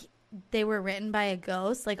saying like they were written by a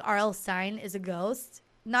ghost, like R.L. Stine is a ghost,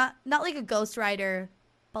 not like a ghost writer,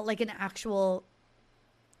 but like an actual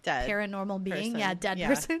dead paranormal being, person. dead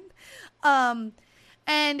person.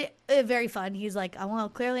 And very fun. He's like, oh, well,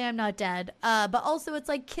 clearly I'm not dead. But also it's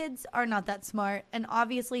like kids are not that smart, and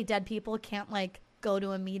obviously dead people can't like go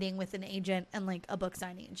to a meeting with an agent and like a book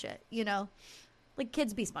signing and shit. Like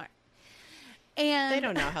kids be smart. And they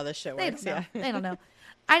don't know how this shit works. They don't know.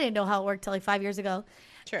 I didn't know how it worked till like 5 years ago.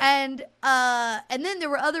 Sure. And then there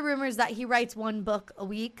were other rumors that he writes one book a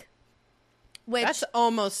week. Which that's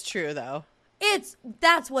almost true though.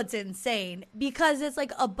 That's what's insane, because it's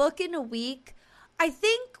like a book in a week. I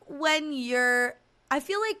think I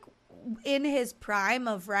feel like in his prime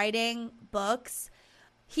of writing books,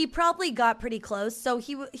 he probably got pretty close. So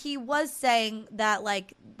he was saying that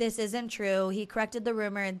like this isn't true. He corrected the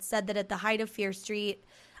rumor and said that at the height of Fear Street,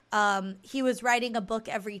 he was writing a book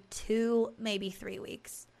every 2, maybe 3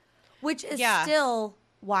 weeks, which is still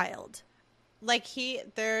wild. Like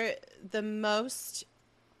the most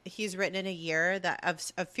he's written in a year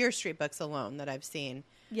of Fear Street books alone that I've seen.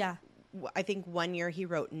 Yeah. I think 1 year he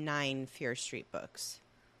wrote 9 Fear Street books.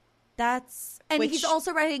 He's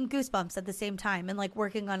also writing Goosebumps at the same time and like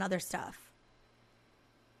working on other stuff.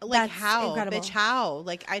 Like That's how? incredible. Bitch, how?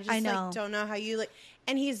 Like I just know. Like don't know how you like,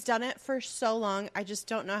 and he's done it for so long. I just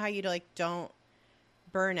don't know how you like don't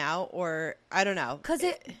burn out, or I don't know.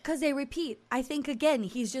 Because they repeat. I think again,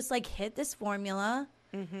 he's just like hit this formula.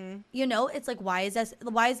 Mm-hmm. It's like why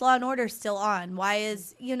is Law and Order still on? Why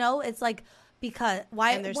is it's like because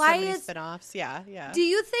why and there's why so many is spinoffs? Yeah. Do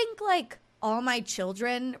you think like All My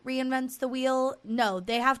Children reinvents the wheel? No,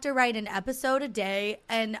 they have to write an episode a day,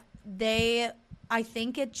 and I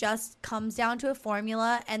think it just comes down to a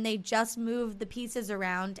formula, and they just move the pieces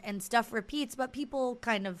around and stuff repeats, but people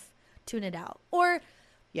kind of tune it out. Or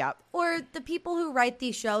the people who write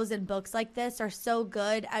these shows and books like this are so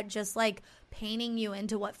good at just like painting you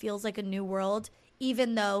into what feels like a new world,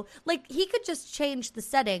 even though like he could just change the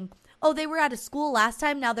setting. Oh, they were at a school last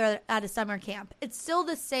time, now they're at a summer camp. It's still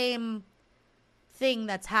the same thing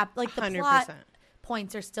that's happened. Like the 100%. Plot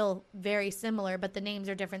points are still very similar, but the names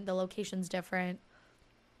are different, the location's different,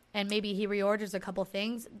 and maybe he reorders a couple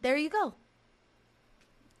things. There you go.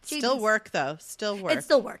 Still work though. Still work. It's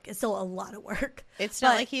still work. It's still a lot of work. It's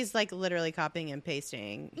not like he's like literally copying and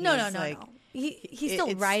pasting. No. He's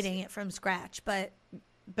still writing it from scratch, but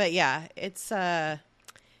yeah, it's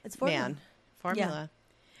formula. Yeah.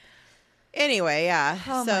 Anyway, yeah.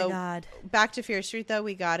 Oh so my God. Back to Fear Street though,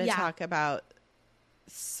 we got to talk about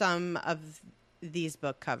some of these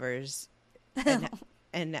book covers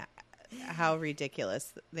and how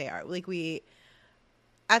ridiculous they are. Like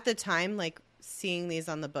at the time, like seeing these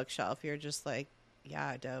on the bookshelf, you're just like,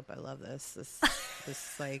 yeah, dope. I love this.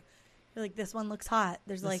 This like, you're like, this one looks hot.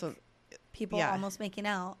 There's like people almost making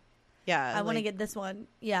out. Yeah. I want to get this one.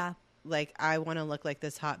 Yeah. Like I want to look like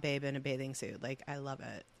this hot babe in a bathing suit. Like I love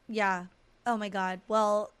it. Yeah. Oh my God.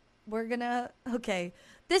 Well, okay.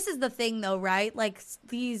 This is the thing though, right? Like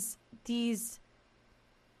these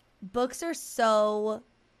books are so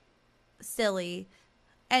silly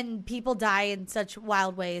and people die in such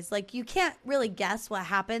wild ways. Like you can't really guess what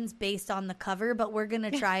happens based on the cover, but we're going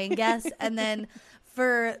to try and guess. And then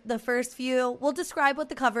for the first few. We'll describe what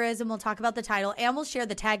the cover is and we'll talk about the title and we'll share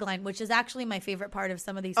the tagline, which is actually my favorite part of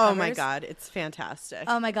some of these covers. Oh my God, it's fantastic.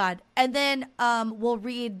 Oh my God. And then we'll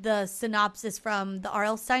read the synopsis from the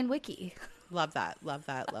R.L. Stine wiki. Love that. Love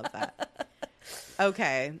that. Love that.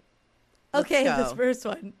 Okay. Okay, go. this first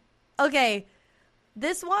one. Okay.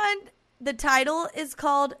 This one, the title is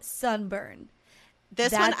called Sunburn.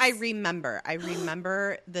 This one I remember. I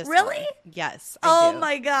remember this Really? one. Yes, I do.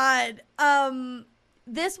 My God.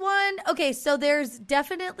 This one, okay, so there's a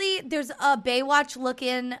Baywatch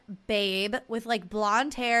looking babe with like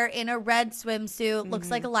blonde hair in a red swimsuit, looks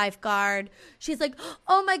like a lifeguard. She's like,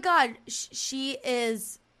 oh my God, she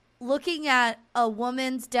is looking at a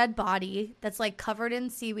woman's dead body that's like covered in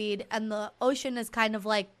seaweed, and the ocean is kind of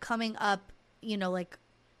like coming up, like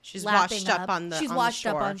she's washed up on the She's washed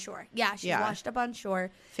up on shore. Yeah, she's washed up on shore.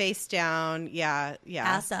 Face down. Yeah.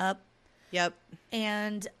 Ass up. Yep.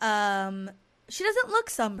 And she doesn't look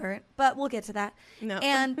sunburnt, but we'll get to that. No.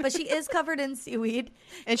 But she is covered in seaweed.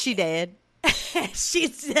 And she did.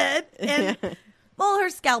 She's dead. And well, her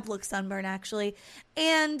scalp looks sunburned actually.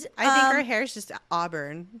 And I think her hair is just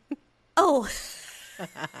auburn. Oh.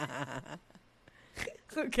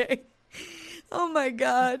 Okay. Oh my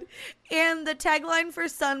God. And the tagline for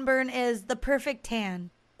Sunburn is the perfect tan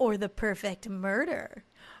or the perfect murder.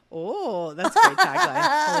 Oh, that's a great tagline.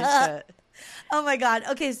 Holy shit. Oh my God.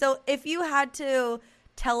 Okay, so if you had to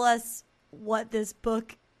tell us what this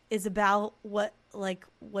book is about, what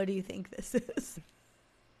do you think this is?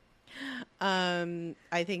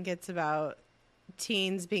 I think it's about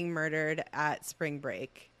teens being murdered at spring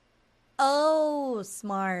break. Oh,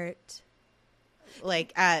 smart.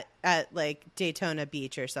 Like at like Daytona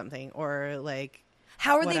Beach or something, or like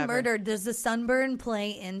how are whatever. they murdered? Does the sunburn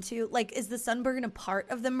play into, like, is the sunburn a part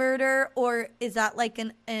of the murder, or is that like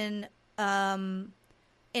an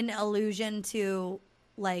allusion to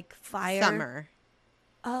like fire? Summer.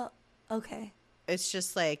 Oh, okay. It's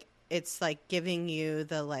just like, it's like giving you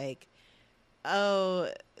the like, oh,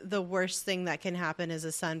 the worst thing that can happen is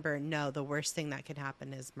a sunburn. No, the worst thing that can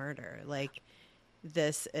happen is murder. Like,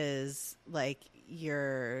 this is like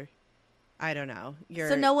I don't know.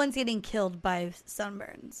 So no one's getting killed by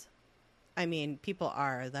sunburns. I mean, people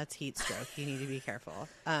are. That's heat stroke. You need to be careful.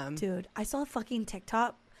 Dude, I saw a fucking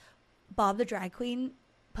TikTok. Bob the drag queen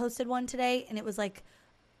posted one today, and it was like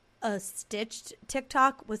a stitched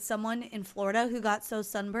TikTok with someone in Florida who got so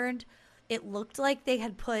sunburned. It looked like they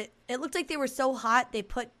were so hot they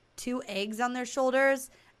put 2 eggs on their shoulders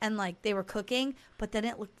and like they were cooking, but then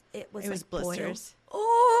it was like blisters. Boiled.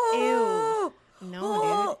 Oh, ew, no,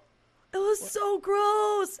 dude. It was so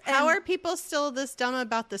gross. How are people still this dumb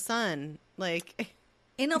about the sun? Like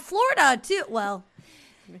in Florida too. Well,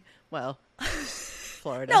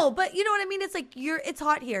 Florida. No, but you know what I mean? It's like it's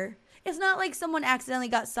hot here. It's not like someone accidentally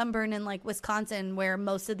got sunburned in like Wisconsin where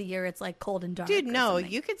most of the year it's like cold and dark. Dude, no,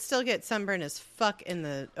 you could still get sunburn as fuck in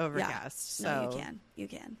the overcast. Yeah. So no, you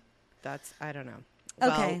can. That's, I don't know.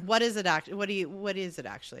 Okay. Well, what is it actually? What is it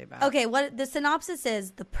actually about? Okay, what the synopsis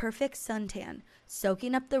is: the perfect suntan,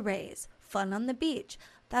 soaking up the rays, fun on the beach.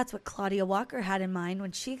 That's what Claudia Walker had in mind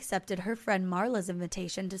when she accepted her friend Marla's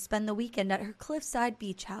invitation to spend the weekend at her cliffside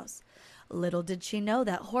beach house. Little did she know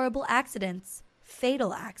that horrible accidents,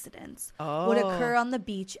 fatal accidents, would occur on the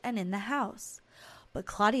beach and in the house. But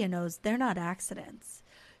Claudia knows they're not accidents.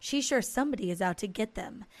 She's sure somebody is out to get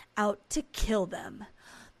them, out to kill them.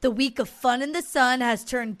 The week of fun in the sun has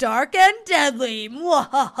turned dark and deadly.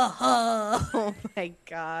 Mwahaha. Oh my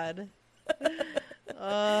God.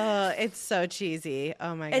 Oh, it's so cheesy.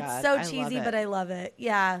 Oh my God. It's so cheesy, but I love it.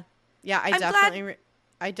 Yeah. Yeah,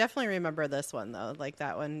 I definitely remember this one though. Like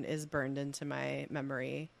that one is burned into my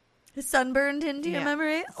memory. Sunburned into your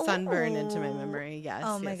memory? Sunburned into my memory. Yes.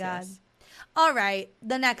 Oh my God. Yes. All right,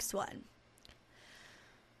 the next one.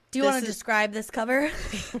 Do you want to describe this cover?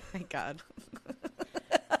 Oh my God.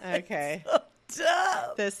 Okay. So dumb.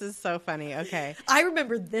 This is so funny. Okay. I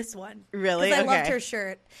remember this one. Really? Because I loved her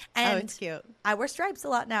shirt. And it's cute. I wear stripes a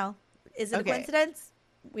lot now. Is it a coincidence?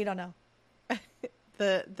 We don't know.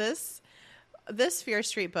 This Fear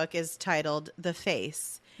Street book is titled The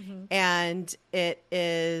Face. Mm-hmm. And it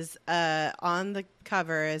is on the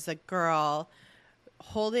cover is a girl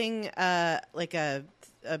holding like a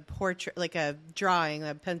portrait, like a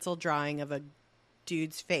pencil drawing of a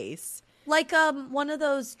dude's face. Like one of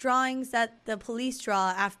those drawings that the police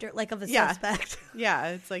draw after, like, of a suspect. Yeah,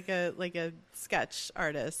 it's like a sketch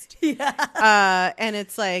artist. Yeah. And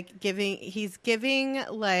it's like he's giving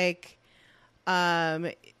like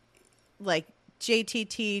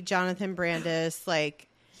JTT Jonathan Brandis, like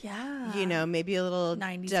Yeah. You know, maybe a little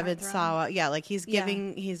 90s David heartthrob. Sawa. Yeah, like he's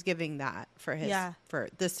giving that for his for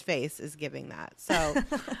this face is giving that. So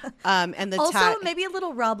and the also maybe a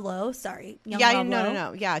little Rob Lowe. Sorry. Young yeah, Rob Lowe.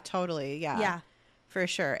 no. Yeah, totally. Yeah. Yeah. For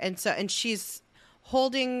sure. And she's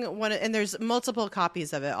holding one, and there's multiple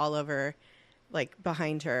copies of it all over, like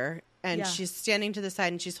behind her. And she's standing to the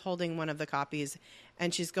side, and she's holding one of the copies,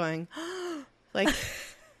 and she's going, like,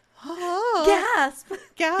 oh, gasp,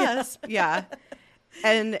 yeah.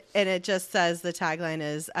 And it just says, the tagline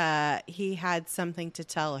is, he had something to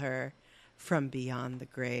tell her from beyond the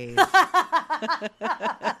grave.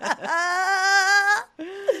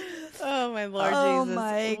 Oh my Lord Jesus!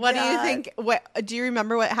 My what God. do you think? What do you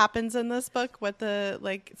remember? What happens in this book? What the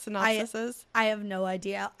synopsis is? I have no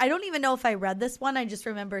idea. I don't even know if I read this one. I just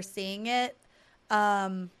remember seeing it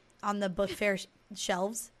on the book fair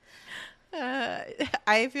shelves.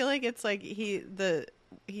 I feel like it's like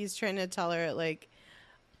he's trying to tell her, like,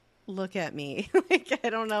 look at me. Like, I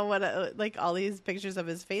don't know what like all these pictures of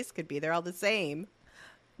his face could be. They're all the same.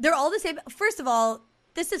 They're all the same. First of all,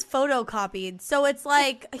 this is photocopied. So it's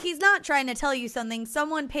like he's not trying to tell you something.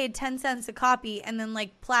 Someone paid 10 cents a copy and then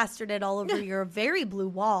like plastered it all over your very blue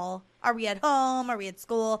wall. Are we at home? Are we at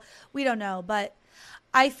school? We don't know. But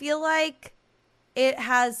I feel like it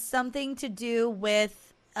has something to do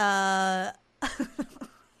with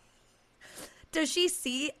does she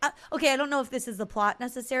see okay, I don't know if this is the plot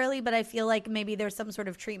necessarily, but I feel like maybe there's some sort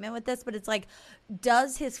of treatment with this, but it's like,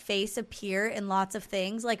 does his face appear in lots of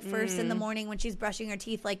things? Like first in the morning when she's brushing her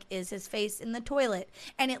teeth, like, is his face in the toilet?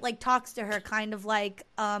 And it like talks to her kind of like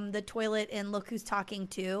the toilet in Look Who's Talking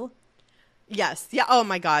Too. Yes. Yeah. Oh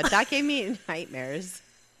my God. That gave me nightmares.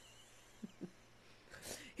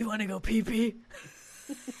 You want to go pee-pee?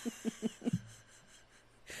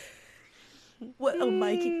 What? Oh,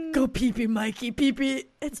 Mikey, go pee-pee, Mikey, pee-pee.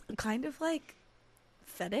 It's kind of like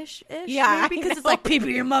fetish-ish, yeah, maybe, because it's like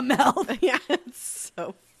pee-pee in my mouth. Yeah, it's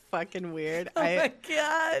so fucking weird. Oh my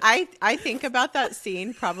God. I think about that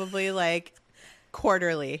scene probably like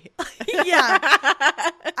quarterly. Yeah,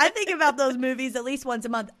 I think about those movies at least once a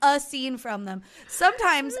month, a scene from them.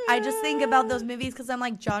 Sometimes I just think about those movies because I'm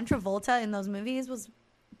like, John Travolta in those movies was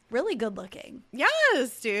really good looking.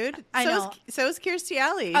 Yes, dude. I know. So was Kirstie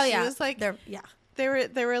Alley. Oh, she yeah. was like, yeah. They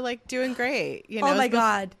were like doing great. You know. Oh my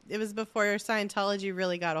God. It was before Scientology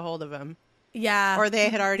really got a hold of him. Yeah. Or they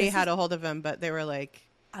had already had a hold of him, but they were like,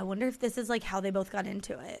 I wonder if this is like how they both got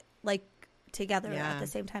into it, like together Yeah. at the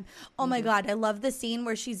same time. Oh my God. I love the scene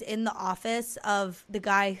where she's in the office of the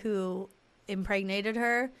guy who impregnated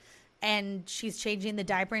her and she's changing the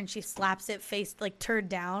diaper and she slaps it face like turd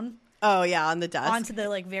down. oh yeah, on the desk. Onto the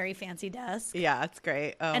like very fancy desk. Yeah, it's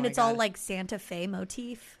great. Oh, and my it's all God. like Santa Fe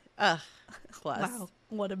motif. Ugh, plus. Wow,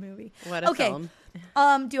 what a movie. What a okay. film.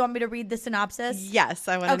 Do you want me to read the synopsis? Yes,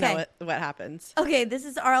 I want to Okay. know what happens. Okay, this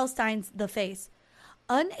is R.L. Stein's The Face.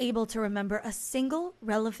 Unable to remember a single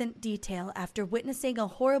relevant detail after witnessing a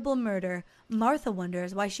horrible murder, Martha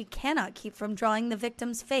wonders why she cannot keep from drawing the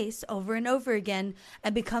victim's face over and over again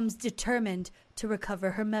and becomes determined to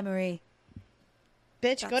recover her memory.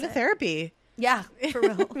 Bitch, go to it. therapy. Yeah, for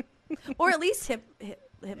real. Or at least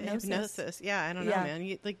hypnosis. Hypnosis. Yeah, I don't know, Yeah.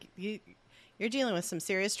 man. You're dealing with some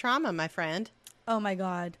serious trauma, my friend. Oh my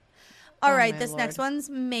God. All Oh, right, my this next Lord. one's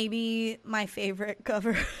maybe my favorite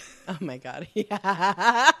cover. Oh my God.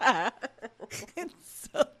 Yeah. It's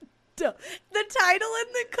so dumb. The title and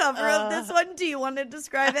the cover of this one, do you want to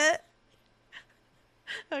describe it?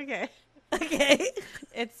 Okay. Okay.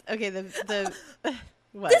 It's okay. The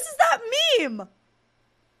what? This is that meme.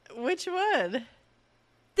 Which one?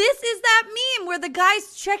 This is that meme where the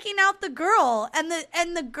guy's checking out the girl and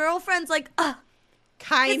the girlfriend's like,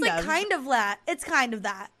 Kind it's like of. kind of that. It's kind of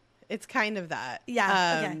that. It's kind of that.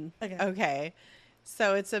 Yeah. Okay. Okay.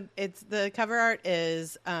 So it's the cover art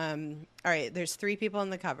is all right, there's three people in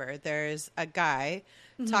the cover. There's a guy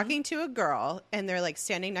talking to a girl and they're like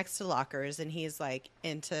standing next to lockers and he's like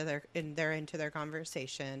they're into their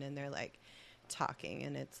conversation and they're like talking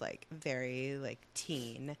and it's like very like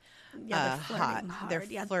teen. Yeah, they're flirting hot. hard, They're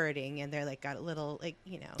yeah. flirting and they're like got a little like,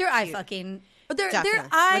 you know. They're eye cute. fucking. They're Definitely.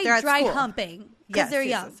 eye But they're at dry school. humping because they're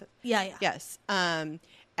young. Yes. Yeah. Yes.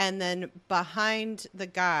 And then behind the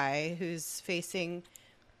guy who's facing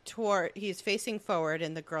he's facing forward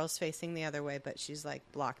and the girl's facing the other way, but she's like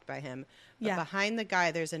blocked by him. But Yeah. behind the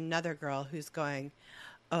guy, there's another girl who's going,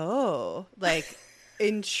 oh, like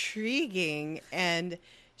intriguing. And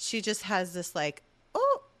she just has this like,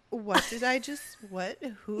 oh, what did I just, what,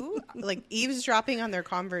 who? Like eavesdropping on their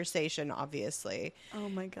conversation, obviously. Oh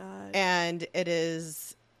my God. And it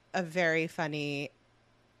is a very funny,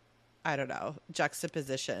 I don't know,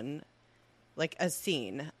 juxtaposition like a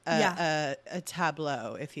scene, Yeah. a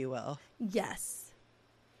tableau, if you will. Yes.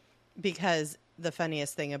 Because the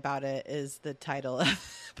funniest thing about it is the title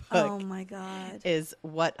of the Oh book my God. is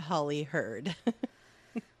What Holly Heard.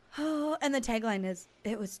 Oh, and the tagline is,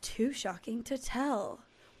 "It was too shocking to tell."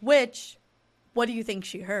 Which, what do you think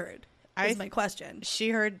she heard? Is my question. She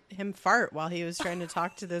heard him fart while he was trying to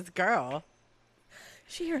talk to this girl.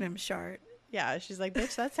 She heard him shart. Yeah, she's like,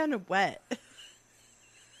 bitch, that sounded wet.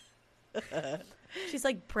 She's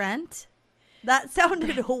like, Brent, that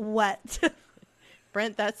sounded wet.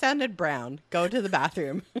 Brent, that sounded brown. Go to the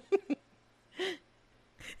bathroom.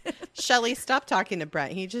 Shelly, stop talking to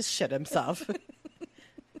Brent. He just shit himself.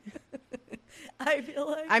 I feel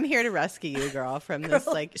like I'm here to rescue you, girl, from this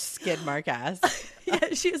like skid mark ass.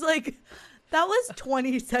 yeah, she's like, that was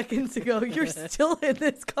 20 seconds ago. You're still in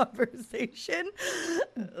this conversation.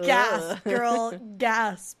 Gasp, girl,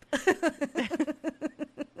 gasp.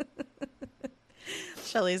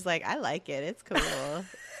 Shelly's like, I like it. It's cool.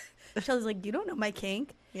 Shelly's like, you don't know my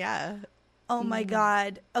kink. Yeah. Oh my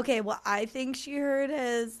God. Okay, what I think she heard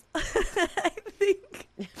is,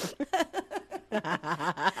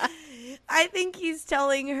 I think he's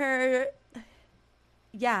telling her,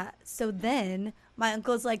 yeah, so then my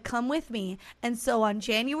uncle's like, come with me. And so on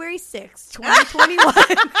January 6th, 2021,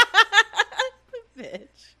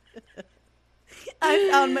 Bitch. I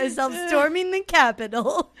found myself storming the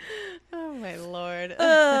Capitol. Oh my Lord.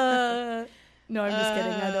 No, I'm just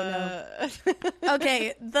kidding. I don't know.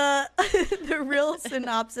 Okay, the real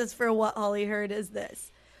synopsis for What Holly Heard is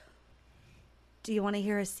this. Do you want to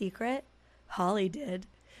hear a secret? Holly did.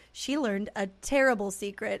 She learned a terrible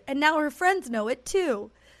secret, and now her friends know it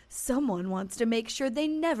too. Someone wants to make sure they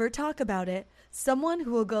never talk about it. Someone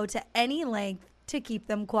who will go to any length to keep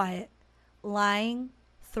them quiet. Lying,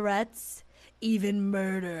 threats, even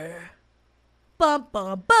murder. Bum,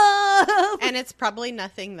 bum, bum. And it's probably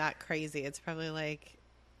nothing that crazy. It's probably like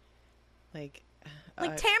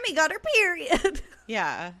Tammy got her period.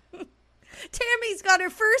 yeah. Tammy's got her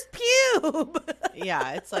first pube.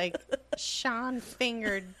 Yeah, it's like Sean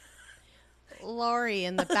fingered Lori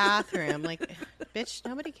in the bathroom. Like, bitch,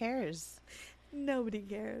 nobody cares. Nobody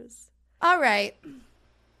cares. All right.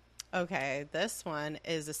 Okay, this one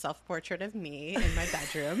is a self-portrait of me in my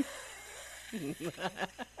bedroom.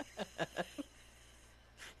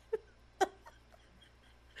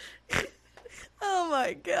 Oh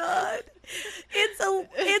my God.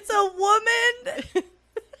 It's a woman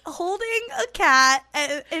holding a cat,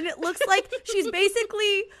 and it looks like she's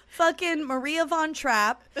basically fucking Maria Von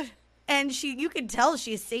Trapp, and you can tell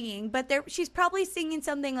she's singing, but she's probably singing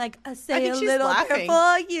something like "I say a little prayer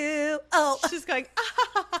for you." Oh, She's going,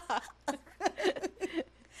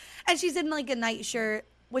 and she's in like a nightshirt,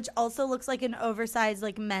 which also looks like an oversized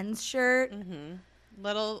like men's shirt.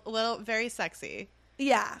 little, very sexy.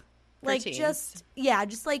 Yeah. Like teens.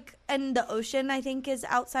 just like, and the ocean I think is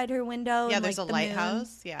outside her window. Yeah, and, there's like, a the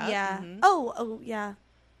lighthouse. moon. Yeah. Yeah. Mhm. Oh, yeah.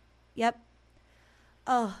 Yep.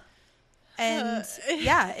 Oh. And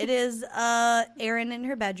yeah, it is Erin in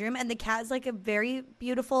her bedroom, and the cat is like a very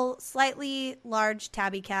beautiful, slightly large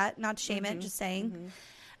tabby cat. Not to shame it, just saying.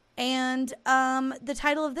 And the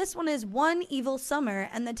title of this one is One Evil Summer,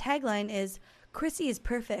 and the tagline is Chrissy is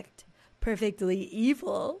perfect, perfectly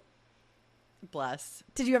evil. Bless.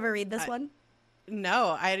 Did you ever read this one?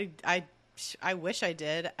 No, I wish I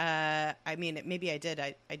did. I mean, maybe I did.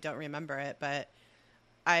 I don't remember it, but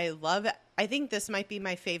I love it. I think this might be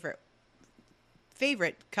my favorite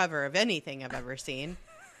cover of anything I've ever seen,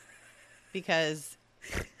 because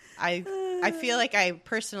I feel like I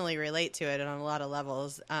personally relate to it on a lot of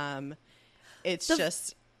levels. It's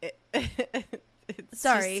just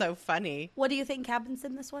so funny. What do you think happens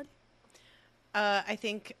in this one? I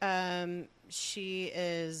think she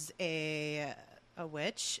is a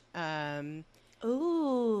witch.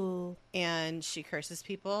 Ooh. And she curses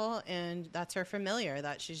people, and that's her familiar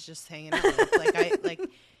that she's just hanging out with.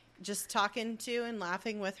 Just talking to and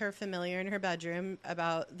laughing with her familiar in her bedroom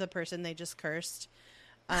about the person they just cursed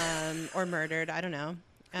or murdered. I don't know.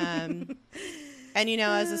 And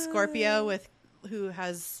as a Scorpio who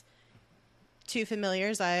has two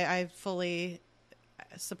familiars, I fully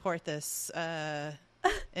support this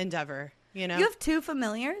endeavor. You have two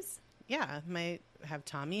familiars? Yeah, I have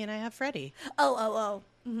Tommy and I have Freddie. Oh.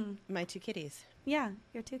 Mm-hmm. My two kitties. Yeah,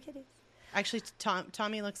 your two kitties. Actually,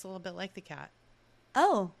 Tommy looks a little bit like the cat.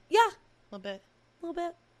 Oh, yeah. A little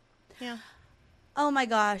bit. Yeah. Oh my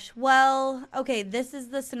gosh. Well, okay, this is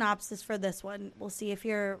the synopsis for this one. We'll see if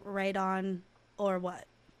you're right on or what.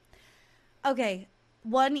 Okay,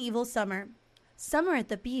 One Evil Summer. Summer at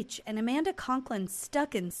the beach, and Amanda Conklin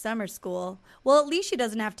stuck in summer school. Well, at least she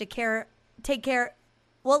doesn't have to care take care.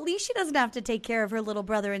 Well, at least she doesn't have to take care of her little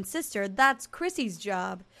brother and sister. That's Chrissy's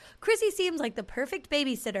job. Chrissy seems like the perfect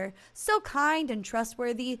babysitter, so kind and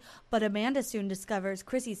trustworthy, but Amanda soon discovers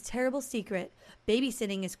Chrissy's terrible secret.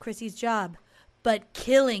 Babysitting is Chrissy's job, but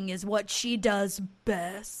killing is what she does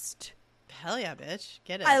best. Hell yeah, bitch.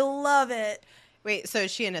 Get it. I love it. Wait, so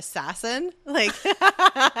is she an assassin? Like,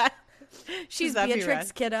 she's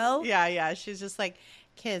Beatrix Kiddo. Yeah. She's just like,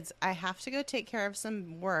 kids, I have to go take care of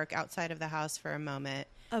some work outside of the house for a moment.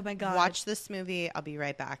 Oh my God. Watch this movie. I'll be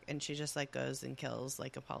right back. And she just like goes and kills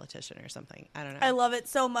like a politician or something. I don't know. I love it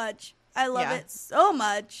so much. I love it so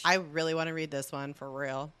much. I really want to read this one for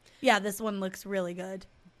real. Yeah, this one looks really good.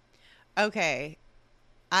 Okay.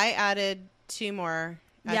 I added 2 more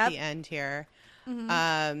at the end here.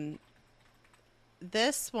 Mm-hmm.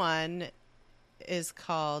 This one is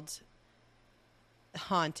called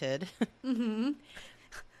Haunted. Mm-hmm.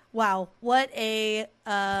 Wow, what a...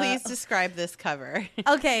 Please describe this cover.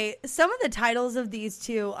 Okay, some of the titles of these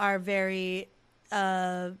 2 are very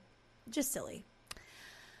just silly.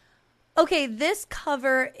 Okay, this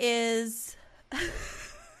cover is...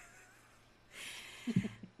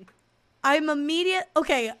 I'm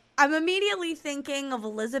immediately thinking of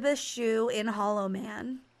Elizabeth Shue in Hollow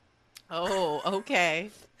Man. Oh, okay.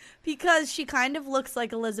 Because she kind of looks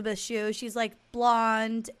like Elizabeth Shue. She's like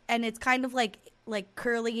blonde, and it's kind of like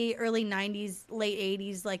curly early 90s, late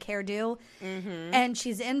 80s like hairdo. Mm-hmm. And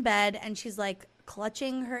she's in bed, and she's like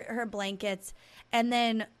clutching her blankets. And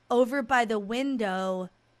then over by the window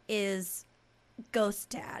is Ghost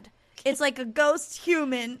Dad. It's like a ghost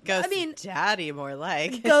human. Daddy, more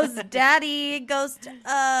like. Ghost Daddy,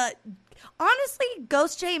 honestly,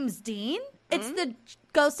 Ghost James Dean. It's the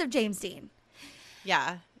ghost of James Dean.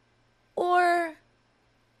 Yeah. Or,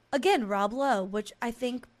 again, Rob Lowe, which I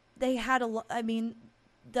think they had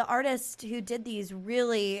the artist who did these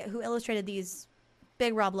who illustrated these,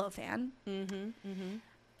 big Rob Lowe fan. Mm-hmm, mm-hmm.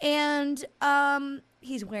 And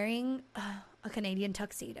he's wearing a Canadian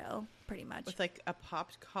tuxedo, pretty much. With like a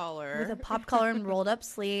popped collar. With a popped collar and rolled up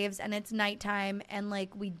sleeves, and it's nighttime, and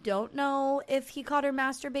like we don't know if he caught her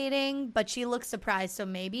masturbating, but she looks surprised, so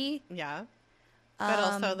maybe. Yeah. But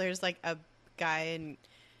also there's like a guy in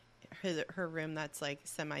her room that's like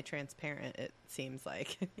semi-transparent, it seems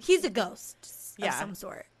like. He's a ghost of some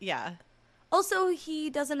sort. Yeah. Also,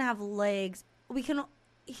 he doesn't have legs.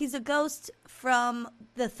 He's a ghost from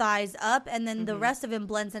the thighs up, and then the rest of him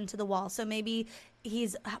blends into the wall. So maybe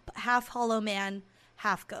he's half Hollow Man,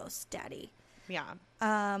 half Ghost Daddy. Yeah.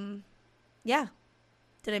 Yeah.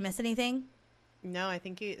 Did I miss anything? No, I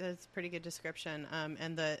think that's a pretty good description.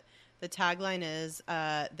 And the tagline is,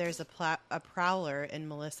 there's a prowler in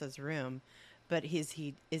Melissa's room, but is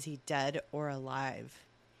he dead or alive?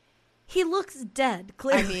 He looks dead,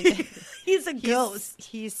 clearly. I mean, he's a ghost.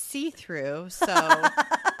 He's see-through, so...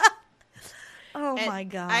 Oh, my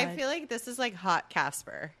God. I feel like this is like Hot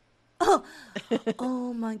Casper.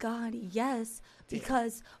 Oh, my God, yes.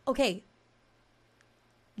 Because, okay,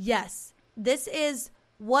 yes, this is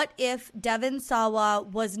what if Devon Sawa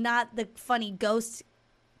was not the funny ghost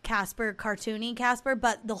Casper, cartoony Casper,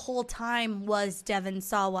 but the whole time was Devon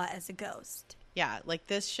Sawa as a ghost. Yeah, like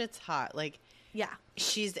this shit's hot. Like... Yeah.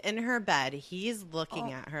 She's in her bed. He's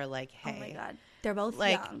looking at her like, hey. Oh, my God. They're both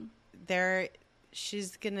like, young.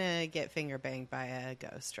 She's going to get finger banged by a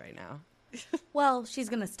ghost right now. Well, she's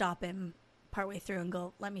going to stop him partway through and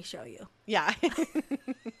go, let me show you. Yeah.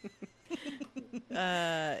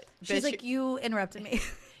 She's like, you interrupted me.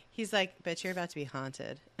 He's like, bitch, you're about to be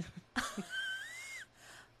haunted.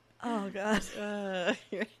 Oh, God.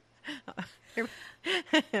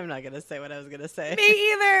 I'm not going to say what I was going to say.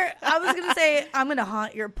 Me either. I was going to say, I'm going to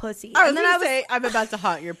haunt your pussy. I was going to say, I'm about to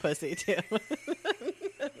haunt your pussy, too.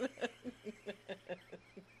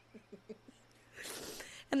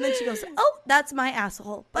 And then she goes, oh, that's my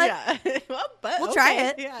asshole. But yeah. Well, but we'll try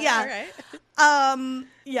it. Yeah. All right.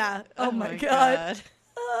 Yeah. Oh my God.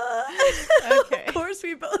 Okay. Of course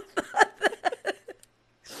we both thought that.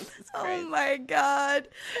 Oh my God.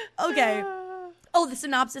 Okay. Oh, the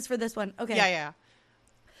synopsis for this one. Okay. Yeah.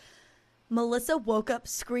 Melissa woke up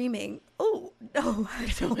screaming. Oh, no,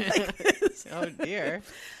 I don't like this. Oh, dear.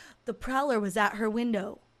 The prowler was at her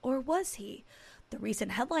window. Or was he? The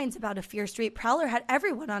recent headlines about a Fear Street prowler had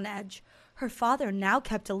everyone on edge. Her father now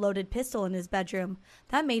kept a loaded pistol in his bedroom.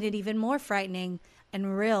 That made it even more frightening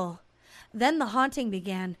and real. Then the haunting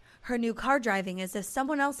began, her new car driving as if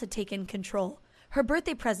someone else had taken control. Her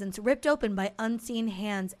birthday presents ripped open by unseen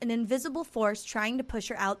hands, an invisible force trying to push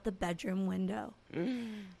her out the bedroom window.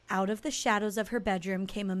 Out of the shadows of her bedroom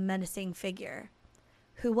came a menacing figure.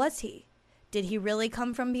 Who was he? Did he really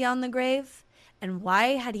come from beyond the grave? And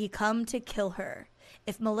why had he come to kill her?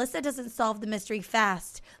 If Melissa doesn't solve the mystery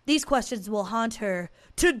fast, these questions will haunt her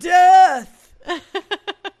to death.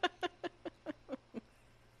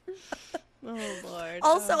 Oh, Lord.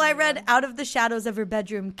 Also, I read, out of the shadows of her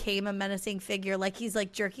bedroom came a menacing figure, like he's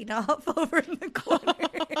like jerking off over in the corner.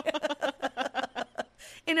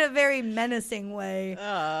 In a very menacing way.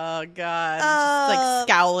 Oh, God. Just like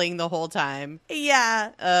scowling the whole time.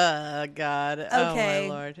 Yeah. Oh, God. Okay. Oh, my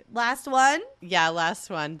Lord. Last one? Yeah, last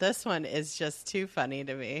one. This one is just too funny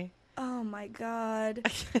to me. Oh, my God.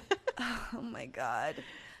 Oh, my God.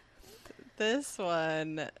 This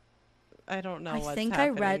one, I don't know what's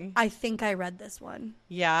happening. I think I read this one.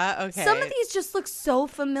 Yeah, okay. Some of these just look so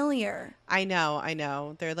familiar. I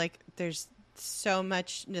know. They're like, there's so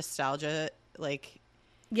much nostalgia, like,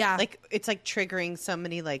 yeah, like it's like triggering so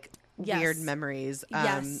many like weird memories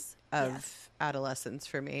of adolescence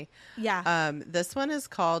for me. Yeah. This one is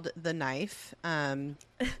called The Knife.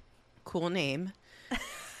 Cool name.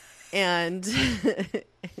 And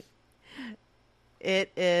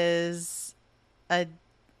it is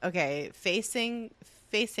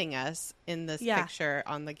facing us in this picture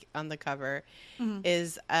on the cover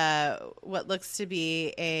is what looks to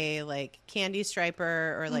be a like candy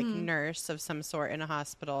striper or like nurse of some sort in a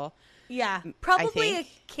hospital. Yeah, probably a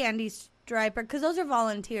candy striper because those are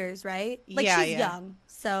volunteers, right? Like she's young,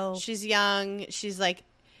 so she's young. She's like,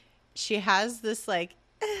 she has this like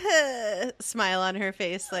smile on her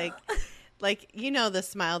face, like you know the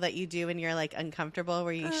smile that you do when you're like uncomfortable,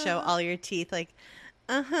 where you show all your teeth, like.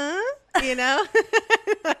 You know,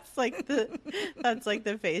 that's like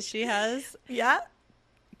the face she has. Yeah,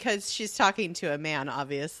 because she's talking to a man,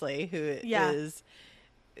 obviously, who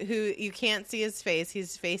you can't see his face.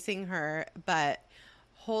 He's facing her, but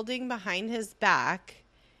holding behind his back,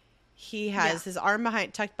 he has his arm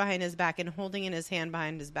tucked behind his back, and holding in his hand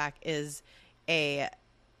behind his back is a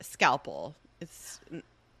scalpel. It's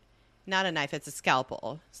not a knife; it's a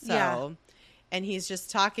scalpel. So. And he's just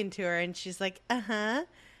talking to her, and she's like,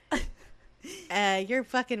 you're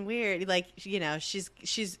fucking weird. Like, you know, she's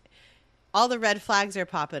all the red flags are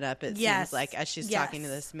popping up, it seems like, as she's talking to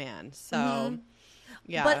this man. So,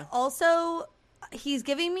 yeah. But also, he's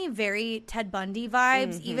giving me very Ted Bundy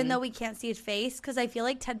vibes, even though we can't see his face, because I feel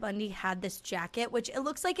like Ted Bundy had this jacket, which it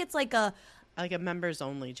looks like it's like a members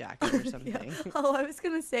only jacket or something. Oh, I was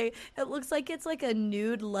gonna say it looks like it's like a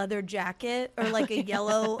nude leather jacket or like a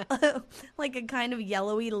yellow like a kind of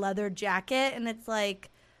yellowy leather jacket, and it's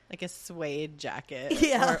like a suede jacket.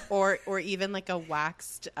 Yeah. Or even like a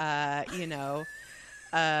waxed what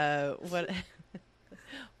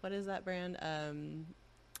is that brand?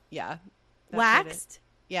 Waxed?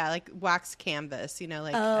 Yeah, like waxed canvas, you know,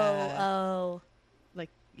 like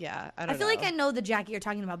yeah, I feel like I know the jacket you're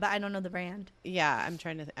talking about, but I don't know the brand. Yeah, I'm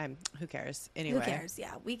trying to. Who cares? Anyway, who cares?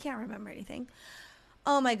 Yeah, we can't remember anything.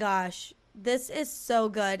 Oh my gosh, this is so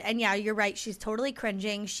good. And yeah, you're right. She's totally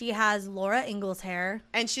cringing. She has Laura Ingalls hair,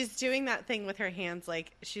 and she's doing that thing with her hands,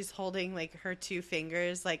 like she's holding like her two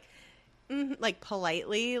fingers, like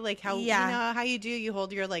politely, like how you know how you do. You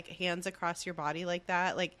hold your like hands across your body like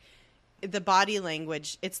that, like the body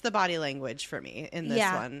language. It's the body language for me in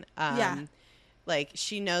this one. Like,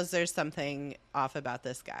 she knows there's something off about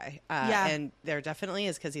this guy. And there definitely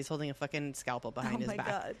is, because he's holding a fucking scalpel behind his back.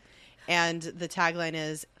 God. And the tagline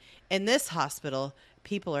is, in this hospital,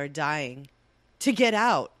 people are dying to get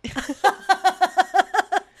out.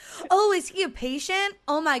 Oh, is he a patient?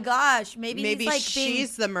 Oh, my gosh. Maybe he's like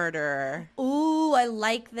she's the murderer. Ooh, I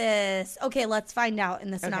like this. Okay, let's find out in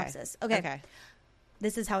the synopsis. Okay.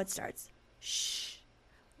 This is how it starts. Shh.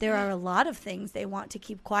 There are a lot of things they want to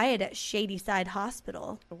keep quiet at Shadyside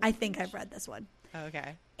Hospital. I think I've read this one.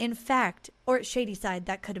 Okay. In fact, or Shadyside,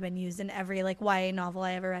 that could have been used in every like YA novel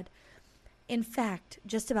I ever read. In fact,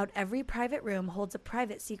 just about every private room holds a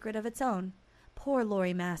private secret of its own. Poor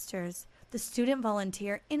Lori Masters, the student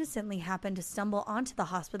volunteer, innocently happened to stumble onto the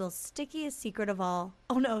hospital's stickiest secret of all.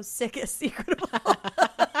 Oh no, sickest secret of all.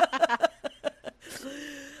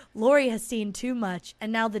 Lori has seen too much,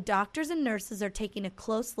 and now the doctors and nurses are taking a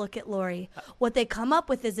close look at Lori. What they come up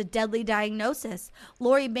with is a deadly diagnosis.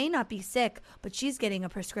 Lori may not be sick, but she's getting a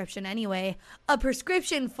prescription anyway. A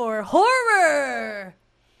prescription for horror!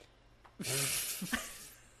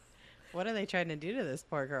 What are they trying to do to this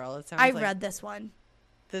poor girl? It sounds I read this one.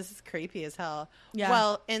 This is creepy as hell. Yeah.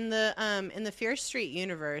 Well, in the Fear Street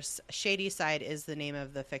universe, Shadyside is the name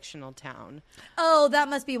of the fictional town. Oh, that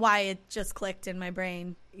must be why it just clicked in my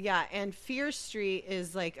brain. Yeah, and Fear Street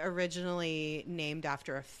is like originally named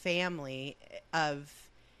after a family of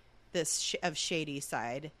of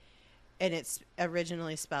Shadyside, and it's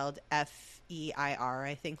originally spelled Feir,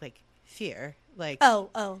 I think, like fear. Like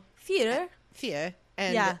fear. Fear.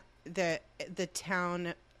 And Yeah. the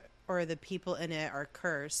town or the people in it are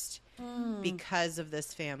cursed because of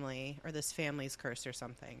this family, or this family's curse or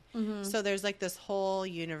something. So there's like this whole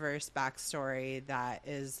universe backstory that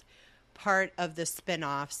is part of the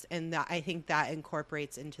spin-offs, and that I think that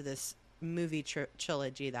incorporates into this movie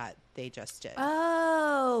trilogy that they just did.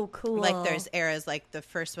 Oh, cool. Like there's eras, like the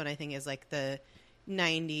first one I think is like the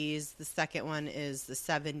 90s, the second one is the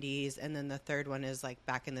 70s, and then the third one is like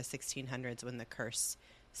back in the 1600s when the curse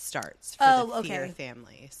starts for the Fear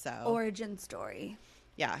family. So origin story.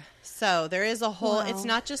 Yeah. So there is a whole, Wow. It's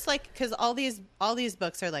not just like, because all these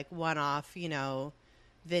books are like one-off, you know,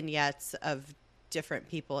 vignettes of different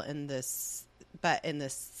people in this, but in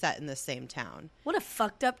this set in the same town. What a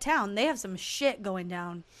fucked up town. They have some shit going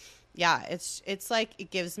down. Yeah. It's like,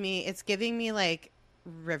 it's giving me like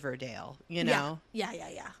Riverdale, you know? Yeah.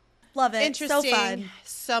 Love it. Interesting. So fun.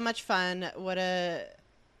 So much fun.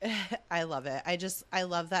 I love it. I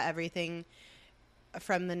love that everything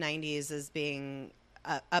from the 90s is being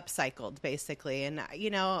upcycled, basically. And, you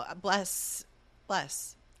know, bless.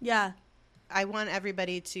 Yeah. I want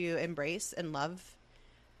everybody to embrace and love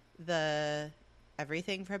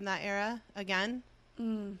everything from that era again.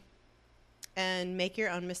 And make your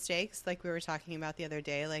own mistakes, like we were talking about the other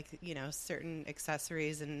day, like, you know, certain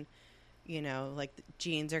accessories and, you know, like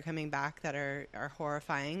jeans are coming back that are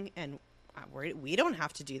horrifying, and we don't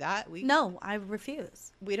have to do that. No, I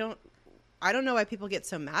refuse. I don't know why people get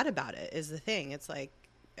so mad about it, is the thing. It's like,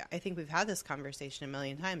 I think we've had this conversation a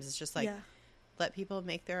million times. It's just like, let people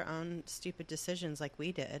make their own stupid decisions like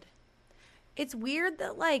we did. It's weird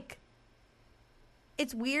that, like,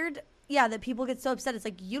 that people get so upset. It's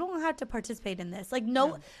like, you don't have to participate in this. Like,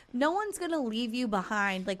 no one's going to leave you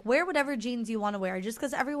behind. Like, wear whatever jeans you want to wear just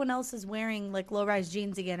because everyone else is wearing, like, low-rise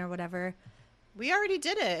jeans again or whatever. We already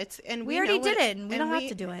did it. We already did it, and we don't have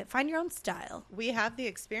to do it. Find your own style. We have the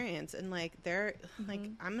experience, and like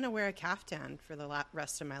I'm gonna wear a caftan for the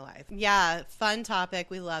rest of my life. Yeah, fun topic.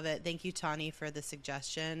 We love it. Thank you, Tawny, for the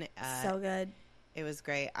suggestion. So good. It was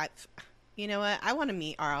great. You know what? I want to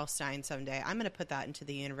meet R.L. Stine someday. I'm gonna put that into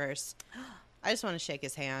the universe. I just want to shake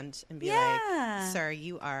his hand and be like, "Sir,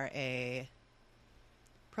 you are a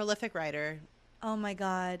prolific writer. Oh my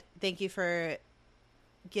God! Thank you for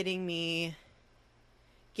getting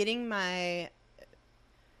my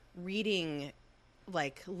reading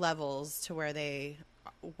like levels to where they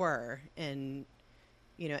were in,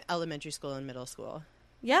 you know, elementary school and middle school."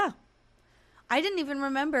 Yeah. I didn't even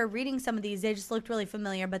remember reading some of these. They just looked really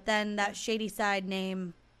familiar. But then that Shady Side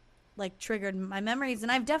name like triggered my memories.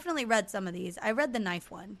 And I've definitely read some of these. I read the Knife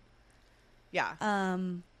one. Yeah.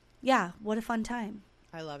 Yeah. What a fun time.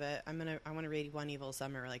 I love it. I want to read One Evil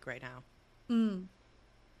Summer like right now.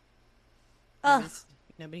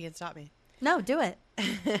 Nobody can stop me. No, do it.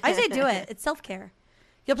 I say do it. It's self-care.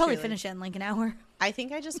 You'll probably finish it in like an hour. I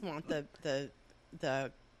think I just want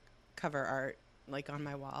the cover art like on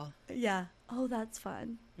my wall. Yeah. Oh, that's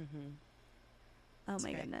fun. Mm-hmm. Oh,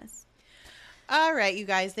 my goodness. All right, you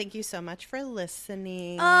guys. Thank you so much for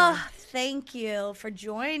listening. Oh, thank you for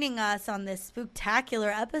joining us on this spectacular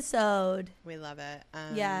episode. We love it.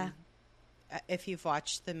 Yeah. If you've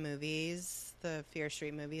watched the movies, the Fear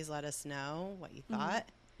Street movies, let us know what you thought.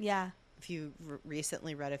 Yeah. If you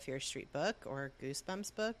recently read a Fear Street book or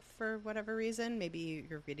Goosebumps book for whatever reason, maybe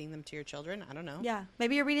you're reading them to your children. I don't know. Yeah.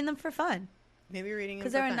 Maybe you're reading them for fun. Maybe you're reading them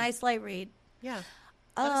because they're a nice light read. Yeah.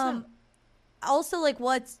 Also, like,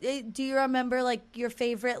 do you remember, like, your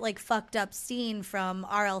favorite, like, fucked up scene from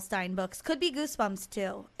R.L. Stine books? Could be Goosebumps,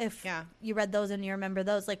 too, if you read those and you remember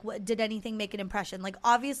those. Like, did anything make an impression? Like,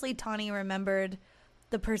 obviously, Tawny remembered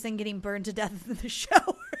the person getting burned to death in the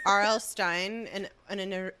shower. R.L. Stine, in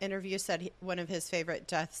an interview, said one of his favorite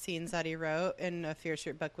death scenes that he wrote in a Fear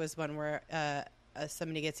Street book was one where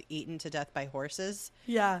somebody gets eaten to death by horses.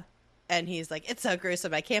 Yeah. And he's like, it's so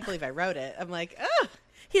gruesome. I can't believe I wrote it. I'm like, ugh.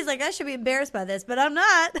 He's like, I should be embarrassed by this, but I'm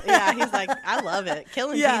not. Yeah, he's like, I love it.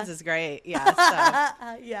 Killing teens is great. Yeah,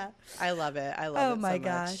 so yeah. I love it. I love it so much. Oh, my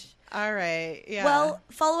gosh. All right. Yeah. Well,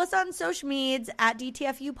 follow us on social medias at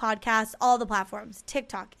DTFU Podcast, all the platforms,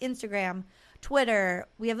 TikTok, Instagram, Twitter.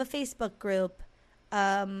 We have a Facebook group.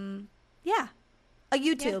 A YouTube. Yeah.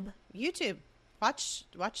 YouTube.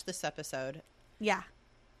 Watch this episode. Yeah.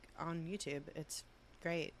 On YouTube. It's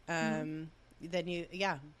great. Then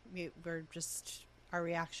we're just, our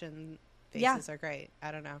reaction faces are great.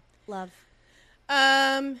 I don't know. Love.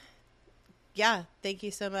 Yeah. Thank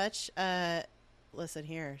you so much. Listen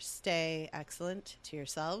here. Stay excellent to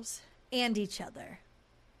yourselves and each other.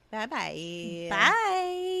 Bye-bye. Bye.